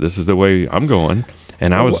course. This is the way I'm going.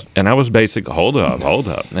 And I was basically, hold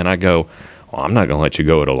up. And I go, well, I'm not going to let you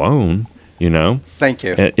go it alone, Thank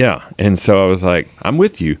you. And, and so I was like, I'm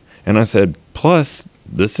with you. And I said, plus,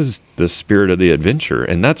 this is the spirit of the adventure.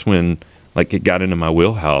 And that's when, it got into my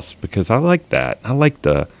wheelhouse because I like that. I like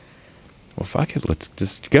well, fuck it, let's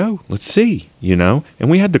just go. Let's see, And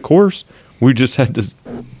we had the course. We just had to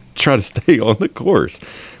try to stay on the course.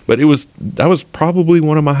 But that was probably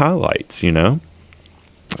one of my highlights,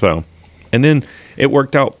 So, and then it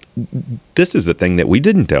worked out. This is the thing that we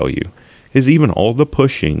didn't tell you, is even all the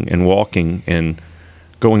pushing and walking and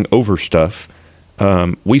going over stuff.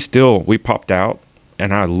 We popped out,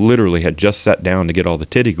 and I literally had just sat down to get all the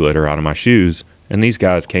titty glitter out of my shoes, and these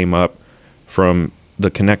guys came up from the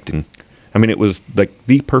connecting. I mean, it was like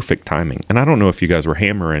the perfect timing. And I don't know if you guys were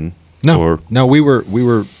hammering. No, we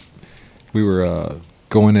were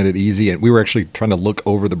going at it easy, and we were actually trying to look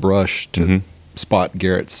over the brush to spot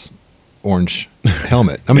Garrett's orange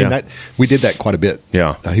helmet. I mean, we did that quite a bit.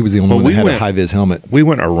 Yeah, he was the only one that had a high vis helmet. We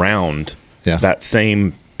went around that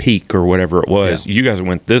same peak or whatever it was. You guys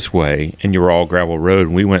went this way, and you were all gravel road,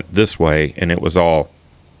 and we went this way, and it was all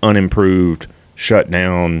unimproved, shut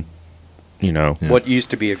down. What used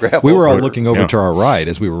to be a gravel. We were all looking over to our right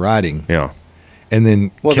as we were riding. Yeah. And then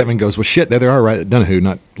Kevin goes, well, shit, there they are, right? Donahue,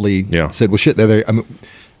 not Lee, said, well, shit, there they are. I mean,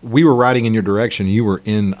 we were riding in your direction. You were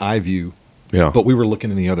in eye view. Yeah. But we were looking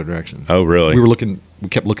in the other direction. Oh, really? We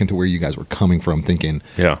kept looking to where you guys were coming from, thinking,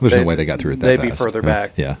 there's no way they got through it that fast. They'd be further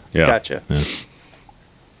back. Yeah. Gotcha. Yeah.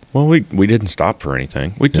 Well, we didn't stop for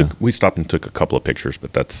anything. We stopped and took a couple of pictures,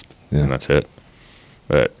 but that's it.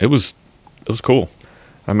 But it was cool.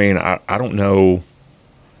 I mean, I don't know.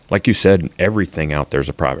 Like you said, everything out there is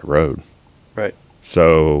a private road. Right.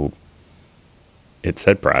 So it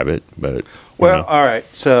said private, but all right.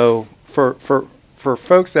 So for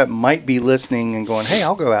folks that might be listening and going, "Hey,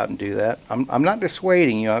 I'll go out and do that." I'm not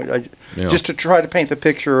dissuading you. Just to try to paint the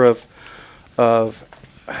picture of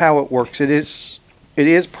how it works. It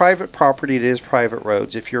is private property. It is private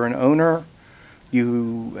roads. If you're an owner,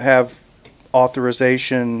 you have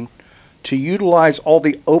authorization to utilize all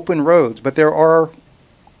the open roads, but there are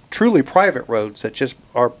truly private roads that just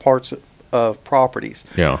are parts of properties.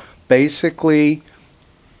 Yeah. Basically,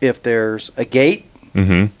 if there's a gate,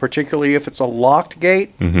 particularly if it's a locked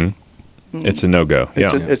gate, it's a no-go.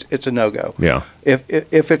 It's a no-go. Yeah.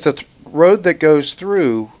 If it's a road that goes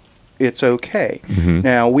through, it's okay.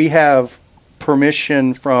 Now, we have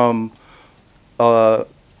permission from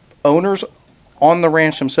owners on the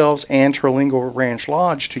ranch themselves and Terlingo Ranch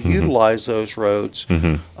Lodge to utilize those roads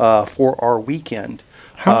for our weekend.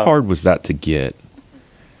 How hard was that to get?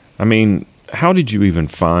 I mean, how did you even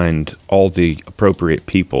find all the appropriate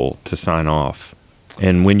people to sign off?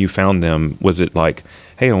 And when you found them, was it like,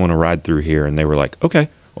 hey, I want to ride through here, and they were like, okay?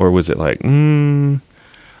 Or was it like, I mean,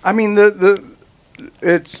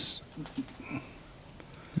 it's...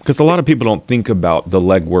 Because a lot of people don't think about the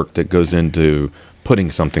legwork that goes into putting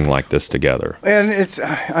something like this together? And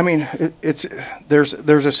there's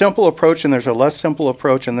a simple approach and there's a less simple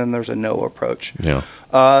approach and then there's a no approach. Yeah.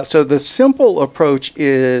 So the simple approach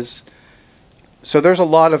is, so there's a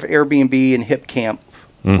lot of Airbnb and hip camp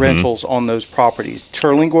rentals on those properties.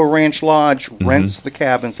 Terlingua Ranch Lodge rents the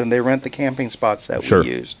cabins and they rent the camping spots that we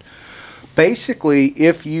used. Basically,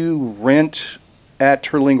 if you rent at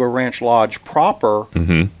Terlingua Ranch Lodge proper,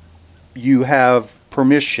 you have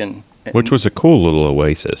permission. Which was a cool little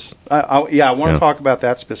oasis. I want to talk about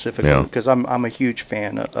that specifically because I'm a huge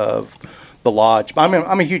fan of the lodge.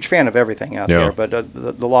 I'm a huge fan of everything out there, but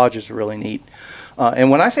the lodge is really neat. And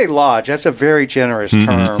when I say lodge, that's a very generous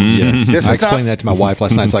term. Yes. I explained that to my wife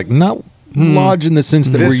last night. It's like, not lodge in the sense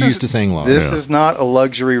that we're used to saying lodge. This is not a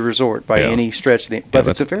luxury resort by any stretch, but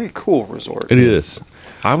it's a very cool resort. It is.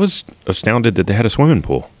 I was astounded that they had a swimming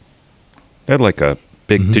pool. They had like a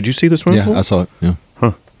big... Did you see the swimming pool? Yeah, I saw it. Yeah.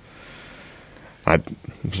 Huh. I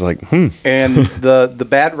was like, And the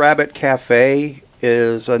Bad Rabbit Cafe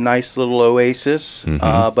is a nice little oasis,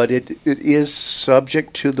 but it is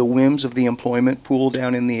subject to the whims of the employment pool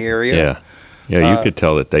down in the area. Yeah, you could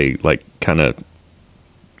tell that they like kind of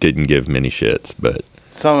didn't give many shits, but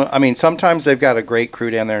sometimes they've got a great crew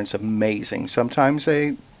down there and it's amazing. Sometimes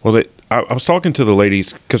they... Well, I was talking to the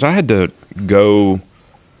ladies because I had to go...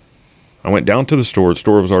 I went down to the store. The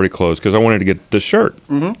store was already closed because I wanted to get this shirt.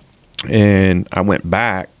 And I went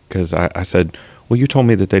back because I said... Well, you told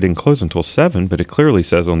me that they didn't close until 7, but it clearly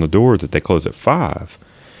says on the door that they close at 5.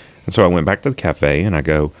 And so I went back to the cafe and I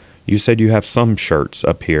go, you said you have some shirts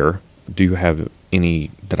up here. Do you have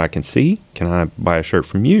any that I can see? Can I buy a shirt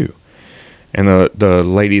from you? And the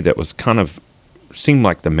lady that was kind of seemed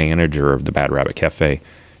like the manager of the Bad Rabbit Cafe,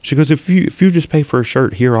 she goes, if you just pay for a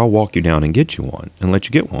shirt here, I'll walk you down and get you one and let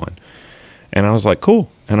you get one. And I was like,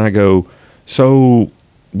 cool. And I go, so...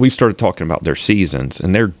 We started talking about their seasons,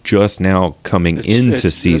 and they're just now coming into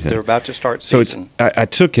season. They're about to start season. So I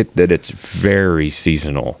took it that it's very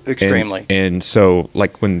seasonal. Extremely. And so,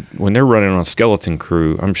 like, when they're running on a skeleton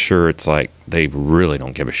crew, I'm sure it's like they really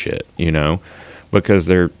don't give a shit, because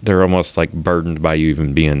they're almost, like, burdened by you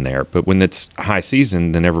even being there. But when it's high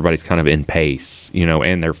season, then everybody's kind of in pace,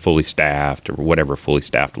 and they're fully staffed or whatever fully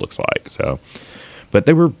staffed looks like. So, but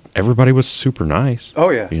everybody was super nice.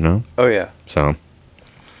 Oh, yeah. Oh, yeah. So...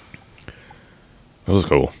 That was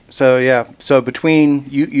cool. So between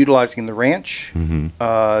utilizing the ranch,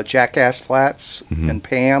 Jackass Flats, and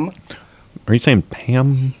Pam. Are you saying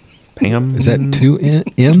Pam? Pam? Is that two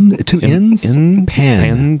N's?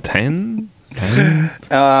 Pan?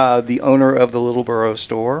 The owner of the Littleboro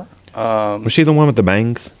store. Was she the one with the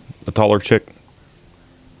bangs? The taller chick?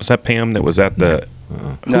 Was that Pam that was at the...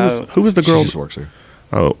 No. Who was the girl? She just works there.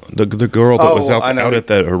 Oh, the girl that was out at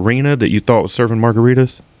the arena that you thought was serving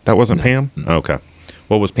margaritas? That wasn't Pam? Oh, okay.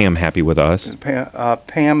 Well, was Pam happy with us?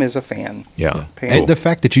 Pam is a fan. Yeah. Cool. The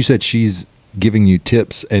fact that you said she's giving you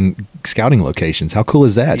tips and scouting locations, how cool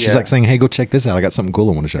is that? She's like saying, hey, go check this out. I got something cool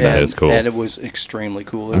I want to show you. That is cool. And it was extremely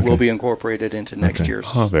cool. It will be incorporated into next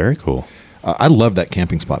year's. Oh, very cool. I love that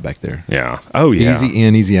camping spot back there. Yeah. Oh, yeah. Easy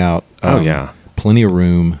in, easy out. Yeah. Plenty of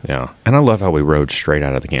room. Yeah. And I love how we rode straight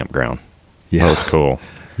out of the campground. Yeah. That was cool.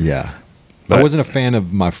 Yeah. But I wasn't a fan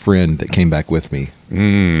of my friend that came back with me.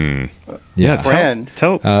 Yeah,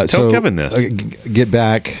 tell Kevin this. Get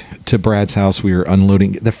back to Brad's house. We were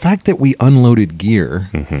unloading. The fact that we unloaded gear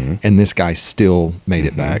and this guy still made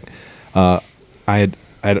it back. I had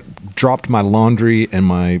dropped my laundry and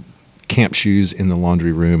my camp shoes in the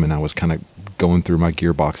laundry room, and I was kind of going through my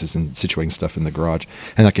gear boxes and situating stuff in the garage.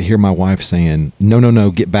 And I could hear my wife saying,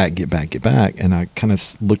 no, get back. And I kind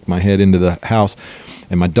of looked my head into the house,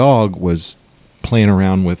 and my dog was playing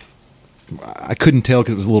around with, I couldn't tell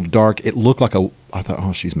because it was a little dark. It looked like I thought,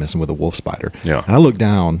 oh, she's messing with a wolf spider. Yeah. And I looked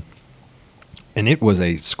down, and it was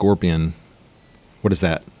a scorpion. What is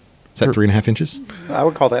that? Is that 3.5 inches? I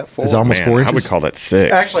would call that 4. Is it almost 4 inches? I would call that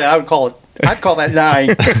 6. Actually, I'd call that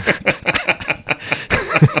 9.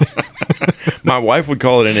 My wife would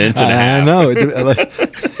call it an inch and a half. I know.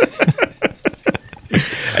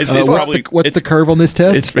 What's the curve on this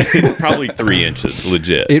test? It's probably 3 inches,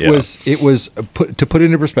 legit. It was to put it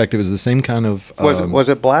into perspective. It was the same kind of. Was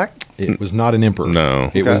it black? It was not an emperor. No,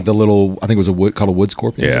 it was the little. I think it was called a wood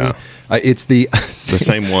scorpion. Yeah, it's the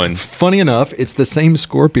same one. Funny enough, it's the same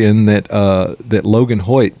scorpion that Logan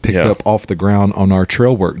Hoyt picked up off the ground on our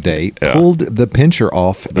trail work day. Yeah. Pulled the pincher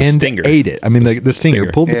off and stinger. Ate it. I mean, the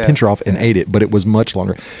stinger pulled the pincher off and ate it, but it was much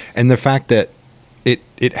longer. And the fact that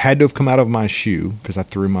it had to have come out of my shoe because I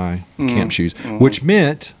threw my camp shoes, which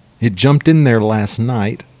meant it jumped in there last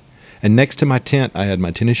night. And next to my tent, I had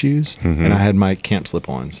my tennis shoes and I had my camp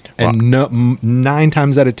slip-ons. Wow. And 9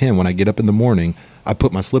 times out of 10, when I get up in the morning, I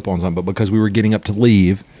put my slip-ons on. But because we were getting up to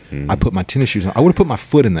leave, I put my tennis shoes on. I would have put my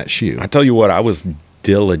foot in that shoe. I tell you what, I was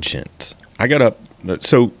diligent. I got up.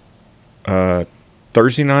 So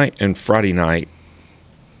Thursday night and Friday night,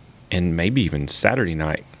 and maybe even Saturday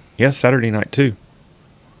night. Yes, Saturday night too.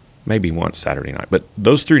 Maybe once Saturday night. But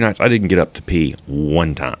those 3 nights, I didn't get up to pee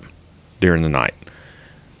one time during the night.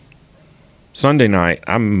 Sunday night,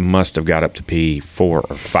 I must have got up to pee 4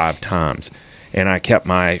 or 5 times. And I kept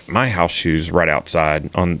my house shoes right outside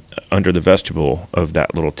under the vestibule of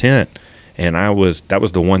that little tent. And that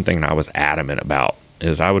was the one thing that I was adamant about,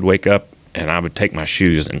 is I would wake up and I would take my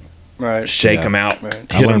shoes and shake them out, I hit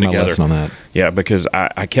them learned my together. lesson on that. Yeah, because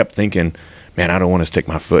I kept thinking, man, I don't want to stick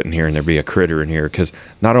my foot in here and there be a critter in here, because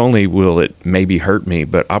not only will it maybe hurt me,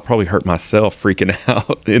 but I'll probably hurt myself freaking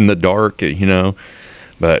out in the dark,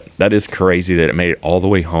 But that is crazy that it made it all the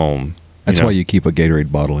way home. That's why you keep a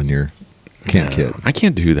Gatorade bottle in your camp kit. I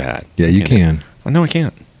can't do that. Yeah, you can. No, I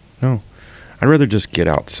can't. No. I'd rather just get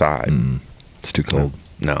outside. It's too cold.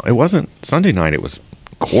 No, it wasn't. Sunday night, it was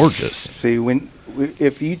gorgeous. See,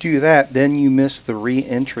 if you do that, then you miss the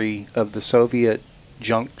re-entry of the Soviet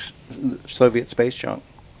space junk.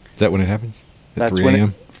 Is that when it happens? At That's 3 when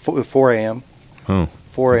a.m.? 4 a.m. Oh.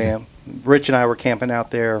 4 a.m. Rich and I were camping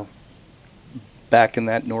out there back in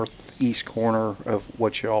that northeast corner of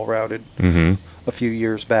what you all routed a few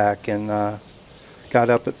years back, and got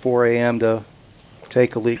up at 4 a.m. to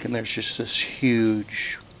take a leak, and there's just this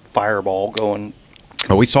huge fireball going.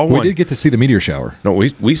 Oh, we saw one. We did get to see the meteor shower. No,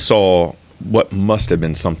 we saw what must have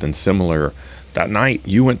been something similar. That night,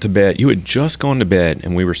 you went to bed. You had just gone to bed,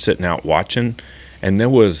 and we were sitting out watching, and there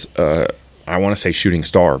was, I want to say shooting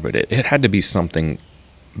star, but it had to be something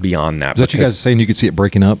beyond that. Is that you guys saying you could see it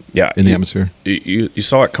breaking up in the atmosphere? You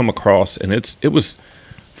saw it come across, and it was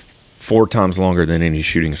 4 times longer than any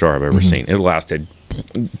shooting star I've ever seen. It lasted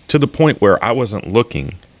to the point where I wasn't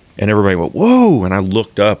looking, and everybody went, whoa, and I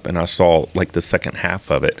looked up, and I saw like the second half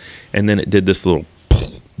of it, and then it did this little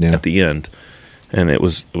at the end, and it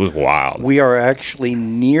was wild. We are actually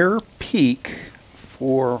near peak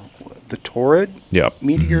for the Torrid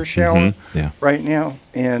meteor shower right now,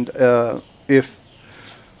 and if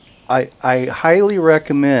I highly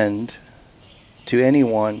recommend to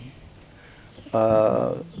anyone.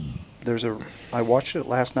 I watched it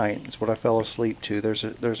last night. It's what I fell asleep to. There's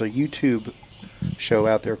a YouTube show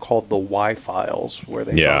out there called The Y-Files, where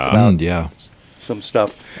they talk about some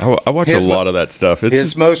stuff. I watch a lot of that stuff.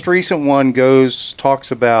 His most recent one talks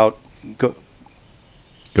about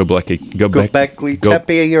Göbekli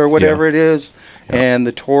Tepe or whatever it is, and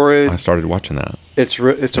the Torrid. I started watching that. It's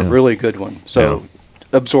a really good one. So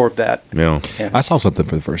absorb that. Yeah. I saw something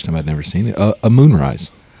for the first time. I'd never seen it. A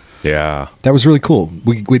moonrise. Yeah. That was really cool.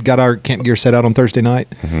 We'd got our camp gear set out on Thursday night,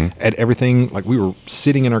 and everything, like we were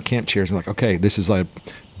sitting in our camp chairs and like, okay, this is a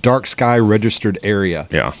dark sky registered area.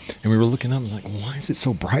 Yeah. And we were looking up and was like, why is it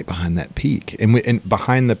so bright behind that peak? And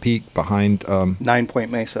behind the peak, behind 9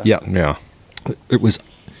 Point Mesa. Yeah. Yeah. It was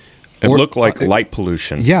It looked like light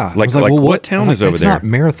pollution. Yeah. Like, well, what town is over there? It's not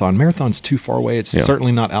Marathon. Marathon's too far away. It's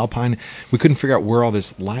certainly not Alpine. We couldn't figure out where all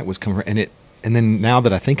this light was coming from. And then now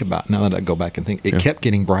that I go back and think, it kept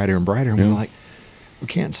getting brighter and brighter. And we were like, we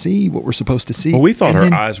can't see what we're supposed to see. Well, we thought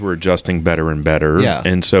our eyes were adjusting better and better. Yeah.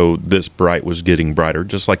 And so this bright was getting brighter,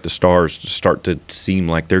 just like the stars start to seem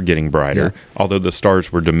like they're getting brighter, although the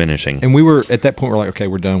stars were diminishing. And we were, at that point, we're like, okay,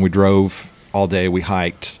 we're done. We drove all day. We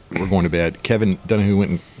hiked. We're going to bed. Kevin Donahue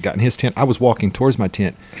went and got in his tent. I was walking towards my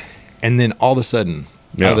tent. And then all of a sudden,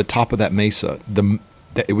 out of the top of that mesa,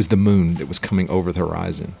 it was the moon that was coming over the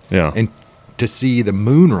horizon. Yeah. And to see the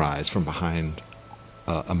moon rise from behind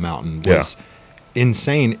a mountain was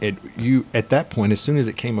insane. At that point, as soon as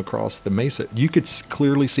it came across the mesa, you could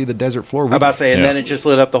clearly see the desert floor. I'm about to say, and then it just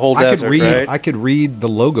lit up the whole desert, right? I could read the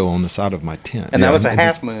logo on the side of my tent. And that was a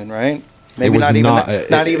half moon, right? Maybe not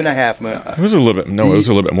even a half moon. It was a little bit. No, it was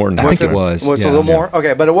a little bit more than that. I think it was. Was it a little more?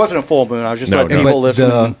 Okay, but it wasn't a full moon. I was just letting people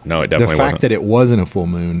listen. No, it definitely wasn't. The fact that it wasn't a full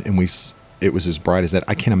moon and it was as bright as that,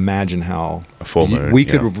 I can't imagine how a full moon. We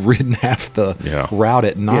could have ridden half the route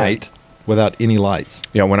at night without any lights.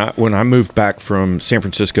 Yeah, when I moved back from San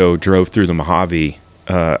Francisco, drove through the Mojave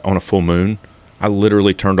on a full moon, I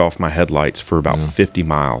literally turned off my headlights for about 50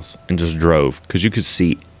 miles and just drove because you could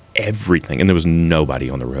see everything and there was nobody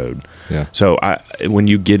on the road. Yeah. So when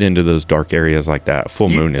you get into those dark areas like that, full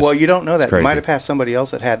moon is you don't know that. crazy. You might have passed somebody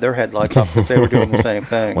else that had their headlights off because they were doing the same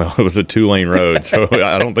thing. Well, it was a 2-lane road, so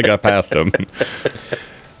I don't think I passed them.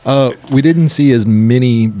 We didn't see as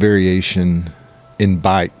many variation in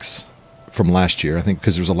bikes from last year. I think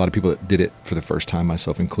because there's a lot of people that did it for the first time,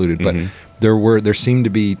 myself included. But Mm-hmm. there seemed to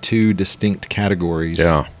be two distinct categories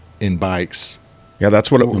in bikes. Yeah,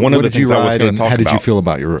 that's one of the did you things I was ride, going and to talk how about. did you feel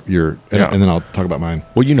about your Yeah. and then I'll talk about mine.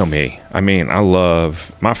 Well, you know me. I mean, I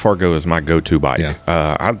love my Fargo is my go-to bike.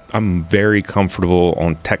 Yeah. I'm very comfortable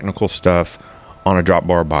on technical stuff on a drop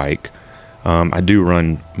bar bike. I do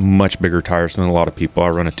run much bigger tires than a lot of people. I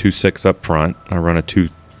run a 2.6 up front. I run a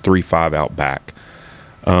 2.35 out back.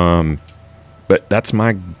 But that's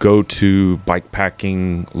my go-to bike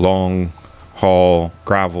packing, long haul,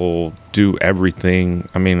 gravel, do everything.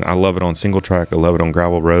 I mean, I love it on single track. I love it on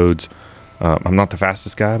gravel roads. I'm not the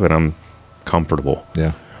fastest guy, but I'm comfortable.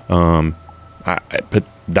 Yeah. But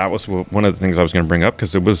that was one of the things I was going to bring up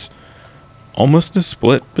because it was almost a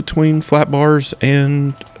split between flat bars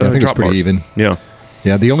and I think drop it's pretty bars. even. Yeah.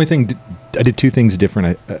 Yeah. The only thing I did two things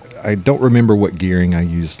different. I don't remember what gearing I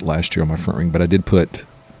used last year on my front ring, but I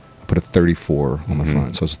put a 34 on the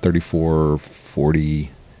front, so it's 34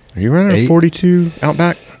 40. Are you running a 42 out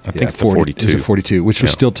back? I think it's a 42. It was a 42, which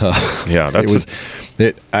was still tough. Yeah, that's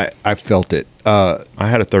I felt it. I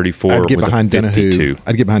had a 34 I'd get with behind a 52.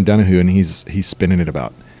 Donahue, and he's spinning at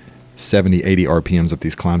about 70, 80 RPMs up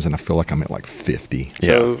these climbs, and I feel like I'm at like 50.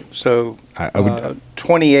 So I would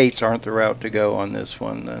 28s aren't the route to go on this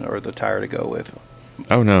one, then, or the tire to go with.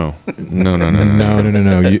 Oh no. No.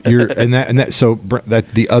 You're and that. So that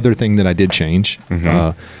the other thing that I did change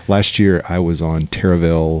last year, I was on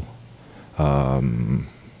Terraville.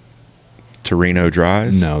 Torino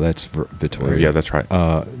dries? No, that's Vittoria. Yeah, that's right.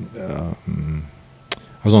 I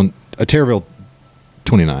was on a Terraville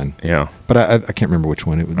 29. Yeah. But I can't remember which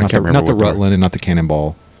one. It was I can't remember not the what they were. Rutland and not the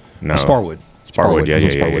Cannonball. No. Sparwood. Sparwood. I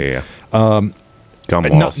was on Yeah. Sparwood. Gum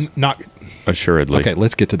walls. Not Assuredly. okay.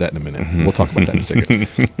 Let's get to that in a minute. We'll talk about that in a second.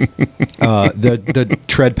 The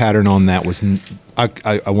tread pattern on that was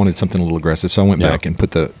I wanted something a little aggressive, so I went back and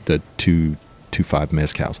put the 2.5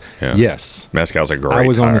 mezcals. Yeah. Yes, Mezcal's a great I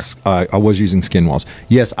was on tire. this. I was using skin walls.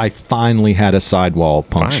 Yes, I finally had a sidewall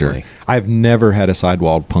puncture. Finally. I've never had a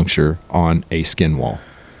sidewall puncture on a skin wall.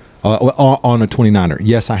 On a 29er.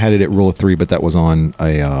 Yes, I had it at rule of 3, but that was on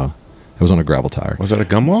a gravel tire. Was that a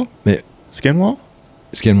gum wall? Skin wall?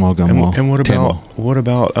 Skin wall, gum wall. And what tan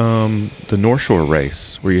about wall. the North Shore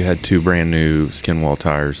race where you had two brand new skin wall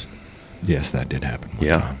tires? Yes, that did happen. One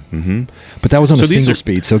Yeah. time. Mm-hmm. But that was on So a these single are-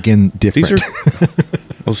 speed, so again, different. These are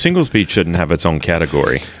well, single speed shouldn't have its own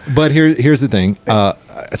category. But here's the thing.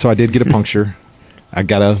 So I did get a puncture. I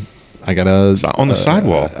got a On the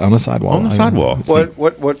sidewall. On the sidewall. On the sidewall.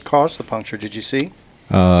 What caused the puncture? Did you see?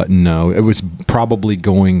 No, it was probably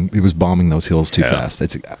it was bombing those hills too Yeah. fast.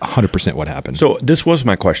 That's 100% what happened. So this was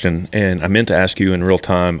my question, and I meant to ask you in real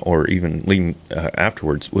time or even leading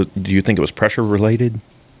afterwards. Do you think it was pressure related?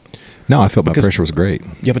 No, I felt my Because- pressure was great.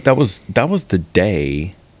 Yeah, but that was the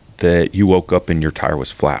day that you woke up and your tire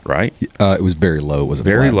was flat, right? It was very low. It wasn't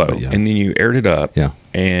Very flat, low. but yeah. And then you aired it up. Yeah.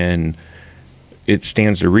 And it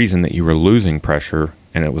stands to reason that you were losing pressure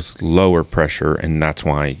and it was lower pressure, and that's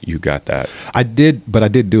why you got that. I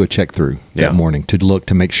did do a check through Yeah. that morning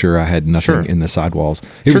to make sure I had nothing Sure. in the sidewalls.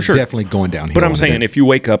 It was definitely going downhill. But I'm on saying that. if you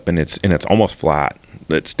wake up and it's almost flat,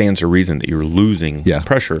 it stands to reason that you're losing Yeah.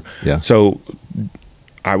 pressure. Yeah. So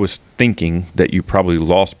I was thinking that you probably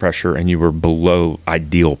lost pressure and you were below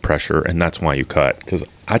ideal pressure, and that's why you cut. Because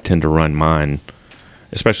I tend to run mine,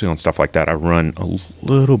 especially on stuff like that. I run a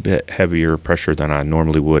little bit heavier pressure than I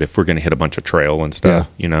normally would if we're going to hit a bunch of trail and stuff,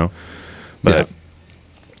 Yeah. you know. But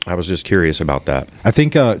I was just curious about that. I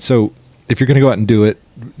think so. If you're going to go out and do it,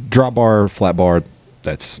 drop bar, flat bar,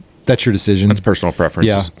 that's your decision. That's personal preference.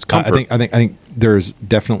 Yeah, It's comfort. I think there's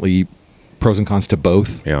definitely pros and cons to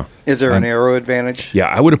both. Yeah. Is there an aero advantage? Yeah,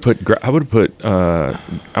 I would have put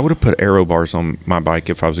aero bars on my bike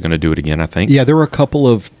if I was going to do it again, I think. Yeah, there were a couple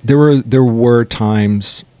of there were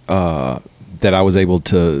times that I was able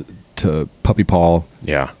to puppy paw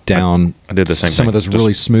Yeah. down. I did the same some thing. of those Just-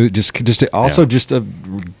 really smooth, just to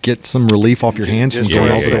get some relief off your hands from Just going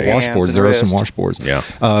yeah, over yeah, the yeah. washboards. Hands and There are some wrist. washboards. Yeah.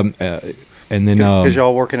 And then Because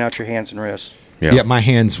y'all working out your hands and wrists. yeah, my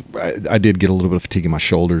hands. I did get a little bit of fatigue in my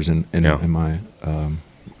shoulders and Yeah. in my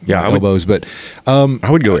Yeah, my I would- elbows, but I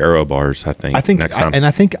would go aero bars, I think next time.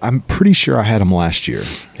 I'm pretty sure I had them last year.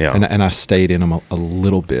 Yeah. and I stayed in them a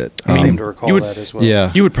little bit. I seem to recall you would- that as well.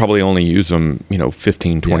 Yeah. You would probably only use them,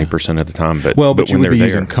 15, 20% of the time. But Well, but you when would be they're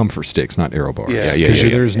using there, comfort sticks, not arrow bars. Yeah. Yeah,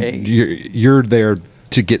 Because yeah, you're there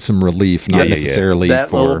to get some relief, not Yeah, yeah, yeah. necessarily That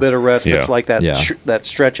for little bit of rest, Yeah. it's like that Yeah. that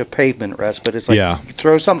stretch of pavement rest, but it's like Yeah. you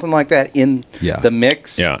throw something like that in Yeah. the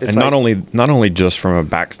mix. yeah, it's and like, not only just from a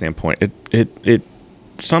back standpoint, it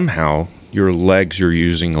somehow your legs, you're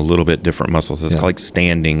using a little bit different muscles. It's Yeah. like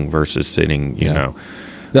standing versus sitting, you know.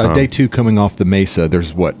 Day 2 coming off the mesa,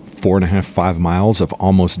 there's 4.5, 5 miles of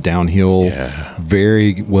almost downhill,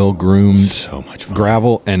 very well groomed, So much fun.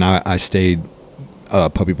 gravel, and I stayed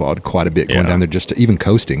puppy pawed quite a bit going down there, even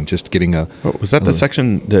coasting, just getting a. Was that the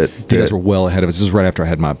section that You guys were well ahead of us. This is right after I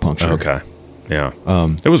had my puncture. Okay. Yeah.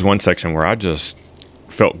 There was one section where I just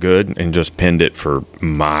felt good and just pinned it for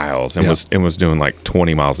miles and was doing like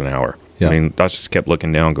 20 miles an hour. Yeah. I mean, I just kept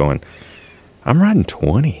looking down going, I'm riding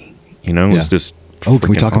 20. You know, it was just Oh, can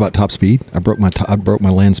we freaking talk about top speed? I broke my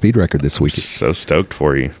land speed record this week. So stoked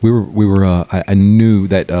for you. We were. I knew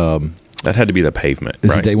that. That had to be the pavement,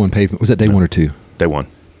 Is right? it day 1 pavement? Was that day 1 or 2? Day 1.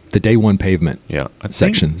 The day 1 pavement. Yeah. I think-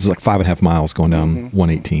 Section. It's like 5.5 miles going down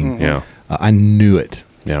 118. Yeah. I knew it.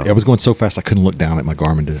 Yeah. I was going so fast I couldn't look down at my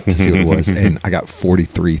Garmin to see what it was, and I got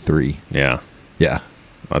 43.3. Yeah. Yeah,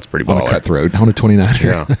 That's pretty on a baller. cutthroat on a 29.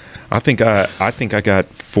 Yeah. I think I got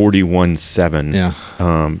 41.7. Yeah.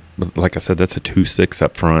 But like I said, that's a 2.6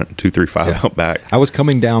 up front, 2.35 out back. I was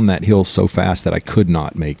coming down that hill so fast that I could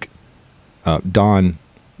not make. Don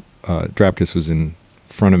Drabkus was in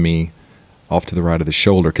front of me, off to the right of the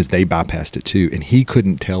shoulder, because they bypassed it too, and he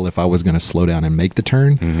couldn't tell if I was going to slow down and make the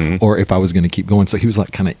turn or if I was going to keep going. So he was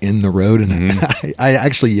like kind of in the road, and I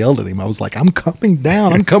actually yelled at him. I was like, "I'm coming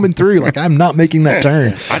down. I'm coming through. Like, I'm not making that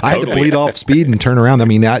turn." I had to bleed off speed and turn around. I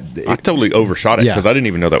mean, I totally overshot it because I didn't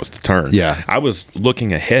even know that was the turn. Yeah. I was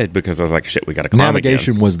looking ahead because I was like, shit, we got to climb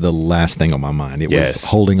navigation again. was the last thing on my mind. It Yes. was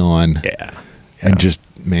holding on. Yeah. And just,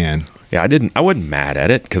 man. Yeah, I wasn't mad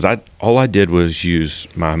at it because all I did was use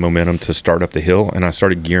my momentum to start up the hill, and I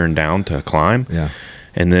started gearing down to climb. Yeah.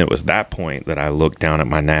 And then it was that point that I looked down at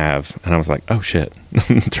my nav, and I was like, oh, shit,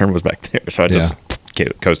 the turn was back there. So I just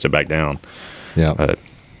coasted back down. Yeah. But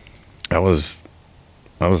that was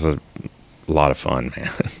a lot of fun, man.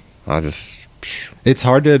 It's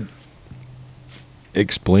hard to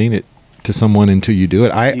explain it to someone until you do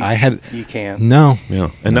it. You can. No. Yeah.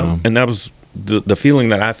 And that was the feeling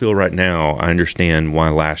that I feel right now. I understand why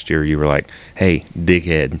last year you were like, hey,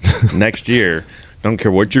 dickhead, next year, don't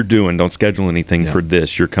care what you're doing, don't schedule anything for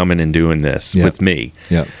this. You're coming and doing this with me.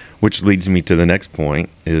 Yeah. Which leads me to the next point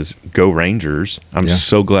is go Rangers. I'm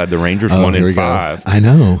so glad the Rangers won in 5. I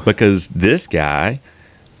know. Because this guy,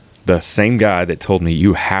 the same guy that told me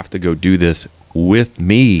you have to go do this with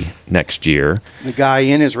me next year. The guy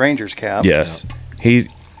in his Rangers cap. Yes. He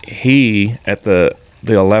at the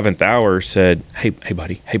 11th hour said, hey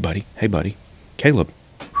buddy, Caleb.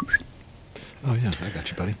 Oh yeah, I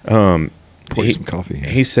got you, buddy. Pour you some coffee.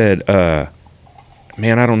 He said,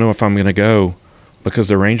 man, I don't know if I'm going to go because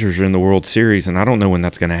the Rangers are in the World Series and I don't know when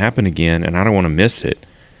that's going to happen again and I don't want to miss it.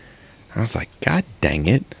 I was like, God dang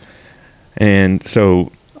it. And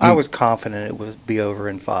so I was confident it would be over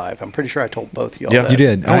in 5. I'm pretty sure I told both of y'all Yeah. that. You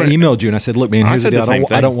did. I emailed you and I said, "Look, man, here's the deal.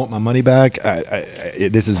 I don't want my money back.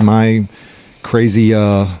 This is my crazy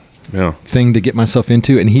thing to get myself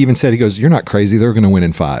into." And he even said, "He goes, you're not crazy. They're going to win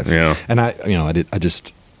in 5." Yeah. And I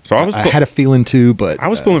just. So I had a feeling too, but I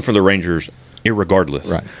was pulling for the Rangers irregardless.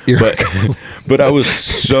 Right. But I was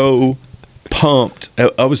so pumped.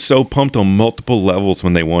 I was so pumped on multiple levels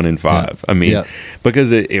when they won in 5. Yeah. I mean, Yeah.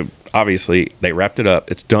 because it obviously they wrapped it up.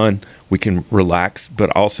 It's done. We can relax. But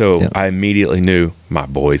also, I immediately knew my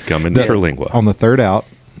boy's coming to Terlingua. On the third out,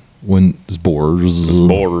 when Spores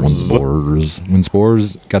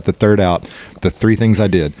got the third out, the 3 things I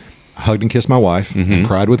did: I hugged and kissed my wife, and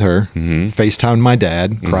cried with her, FaceTimed my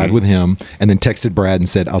dad, cried with him, and then texted Brad and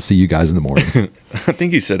said, "I'll see you guys in the morning." I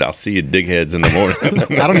think you said, "I'll see you digheads in the morning."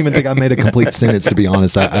 I don't even think I made a complete sentence, to be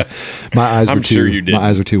honest. My eyes were sure you did. My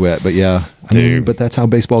eyes were too wet, but yeah. I mean, but that's how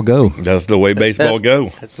baseball go. That's the way baseball go.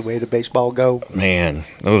 That's the way the baseball go. Man,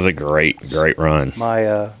 that was a great run.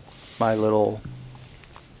 My little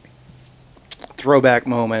throwback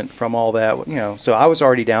moment from all that, so I was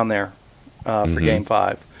already down there for Game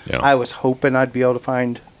 5. Yeah. I was hoping I'd be able to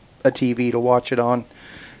find a TV to watch it on.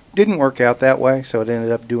 Didn't work out that way, so it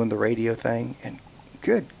ended up doing the radio thing. And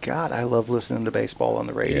good God, I love listening to baseball on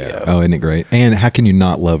the radio. Yeah. Oh, isn't it great? And how can you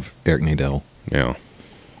not love Eric Nadel? Yeah.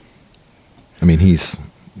 I mean, he's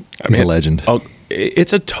a legend. Oh,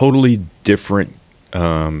 it's a totally different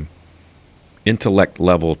intellect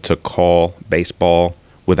level to call baseball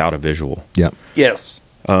without a visual. Yep. Yes.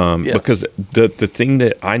 Yes. Because the thing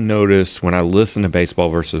that I notice when I listen to baseball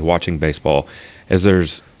versus watching baseball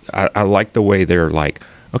is I like the way they're like,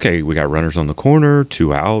 okay, we got runners on the corner,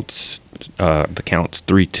 2 outs, the count's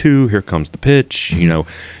 3-2, here comes the pitch. Mm-hmm.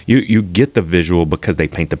 You get the visual because they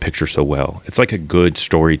paint the picture so well. It's like a good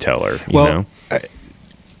storyteller, you know?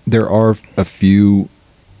 There are a few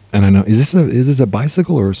and I know is this a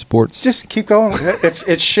bicycle or a sports? Just keep going.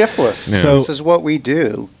 It's shiftless. Yeah. So this is what we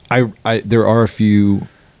do. There are a few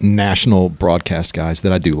national broadcast guys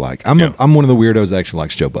that I do like. I'm Yeah. I'm one of the weirdos that actually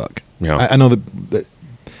likes Joe Buck. Yeah. I know that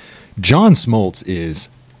John Smoltz is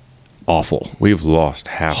awful. We've lost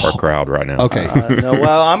half our crowd right now. Okay. No,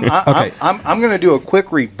 well, Okay. I'm going to do a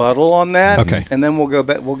quick rebuttal on that. Okay. And then we'll go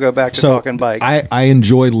back. We'll go back to talking bikes. I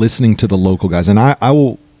enjoy listening to the local guys, and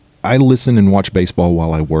I listen and watch baseball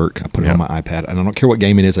while I work. I put it on my iPad, and I don't care what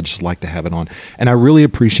game it is. I just like to have it on. And I really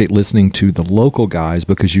appreciate listening to the local guys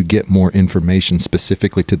because you get more information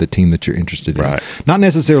specifically to the team that you're interested in. Right. Not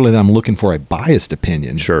necessarily that I'm looking for a biased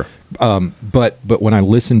opinion. Sure. But when I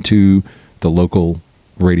listen to the local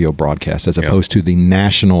radio broadcast as opposed to the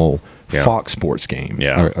national Fox Sports game,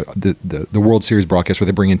 or the World Series broadcast where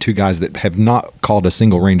they bring in two guys that have not called a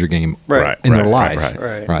single Ranger game in their life.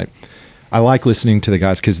 Right. I like listening to the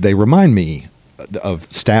guys because they remind me of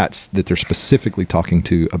stats that they're specifically talking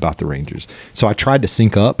to about the Rangers. So I tried to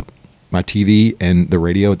sync up my TV and the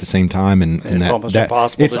radio at the same time, and it's almost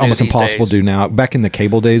impossible. It's almost impossible to do now. Back in the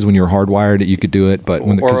cable days when you were hardwired, you could do it, but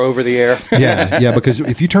when over the air. yeah, because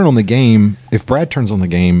if you turn on the game, if Brad turns on the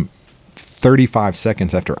game 35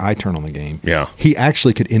 seconds after I turn on the game, he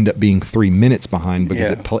actually could end up being 3 minutes behind because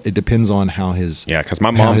it depends on how his because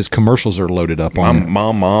my mom, his commercials are loaded up on.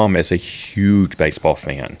 My mom is a huge baseball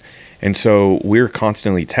fan, and so we're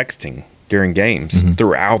constantly texting during games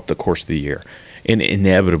throughout the course of the year, and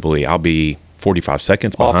inevitably I'll be 45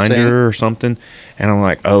 seconds behind her or something, and I'm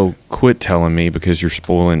like, oh, quit telling me because you're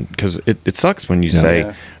spoiling, because it sucks when you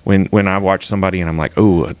say when I watch somebody and I'm like,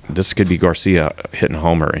 oh, this could be Garcia hitting a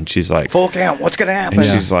homer, and she's like, full count, what's gonna happen? And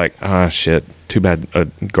she's like, shit, too bad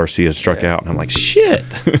Garcia struck out, and I'm like, shit.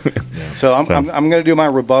 So I'm going to do my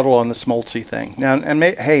rebuttal on the Smoltzy thing now, and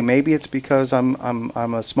maybe it's because I'm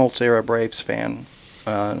a Smoltz era Braves fan,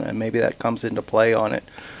 and maybe that comes into play on it.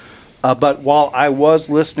 But while I was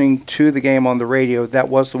listening to the game on the radio, that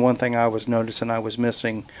was the one thing I was noticing I was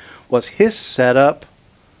missing was his setup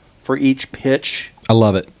for each pitch. I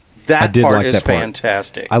love it. That part is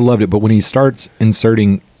fantastic. I loved it, but when he starts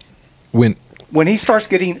inserting, when he starts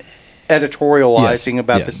getting editorializing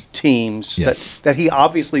about the teams that he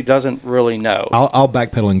obviously doesn't really know. I'll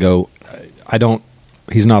backpedal and go,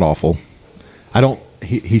 he's not awful.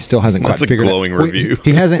 He still hasn't quite figured out. That's a glowing review.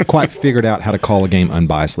 He hasn't quite figured out how to call a game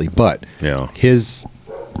unbiasedly, but his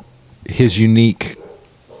unique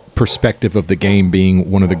perspective of the game being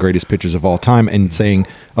one of the greatest pitchers of all time and saying,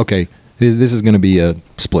 okay, this is going to be a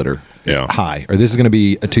splitter high, or this is going to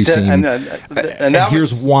be a two-seam, and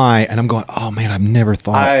here's why. And I'm going, oh man, I've never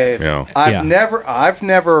thought. I've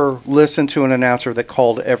never listened to an announcer that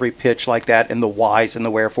called every pitch like that, and the whys and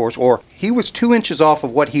the wherefores, or he was 2 inches off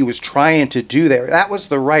of what he was trying to do there. That was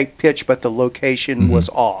the right pitch, but the location was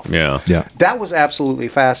off. That was absolutely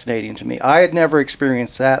fascinating to me. I had never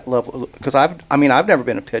experienced that level because I've never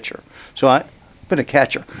been a pitcher, so I've been a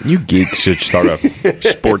catcher. You geeks should start a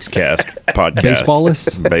sportscast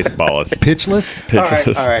podcast. Baseballist.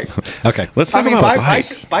 Pitchless. All right. Okay. Let's talk about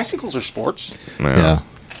bikes. Bicycles are sports. Yeah.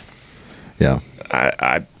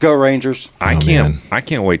 I go Rangers. I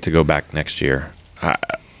can't wait to go back next year.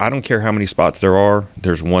 I don't care how many spots there are.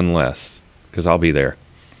 There's one less because I'll be there.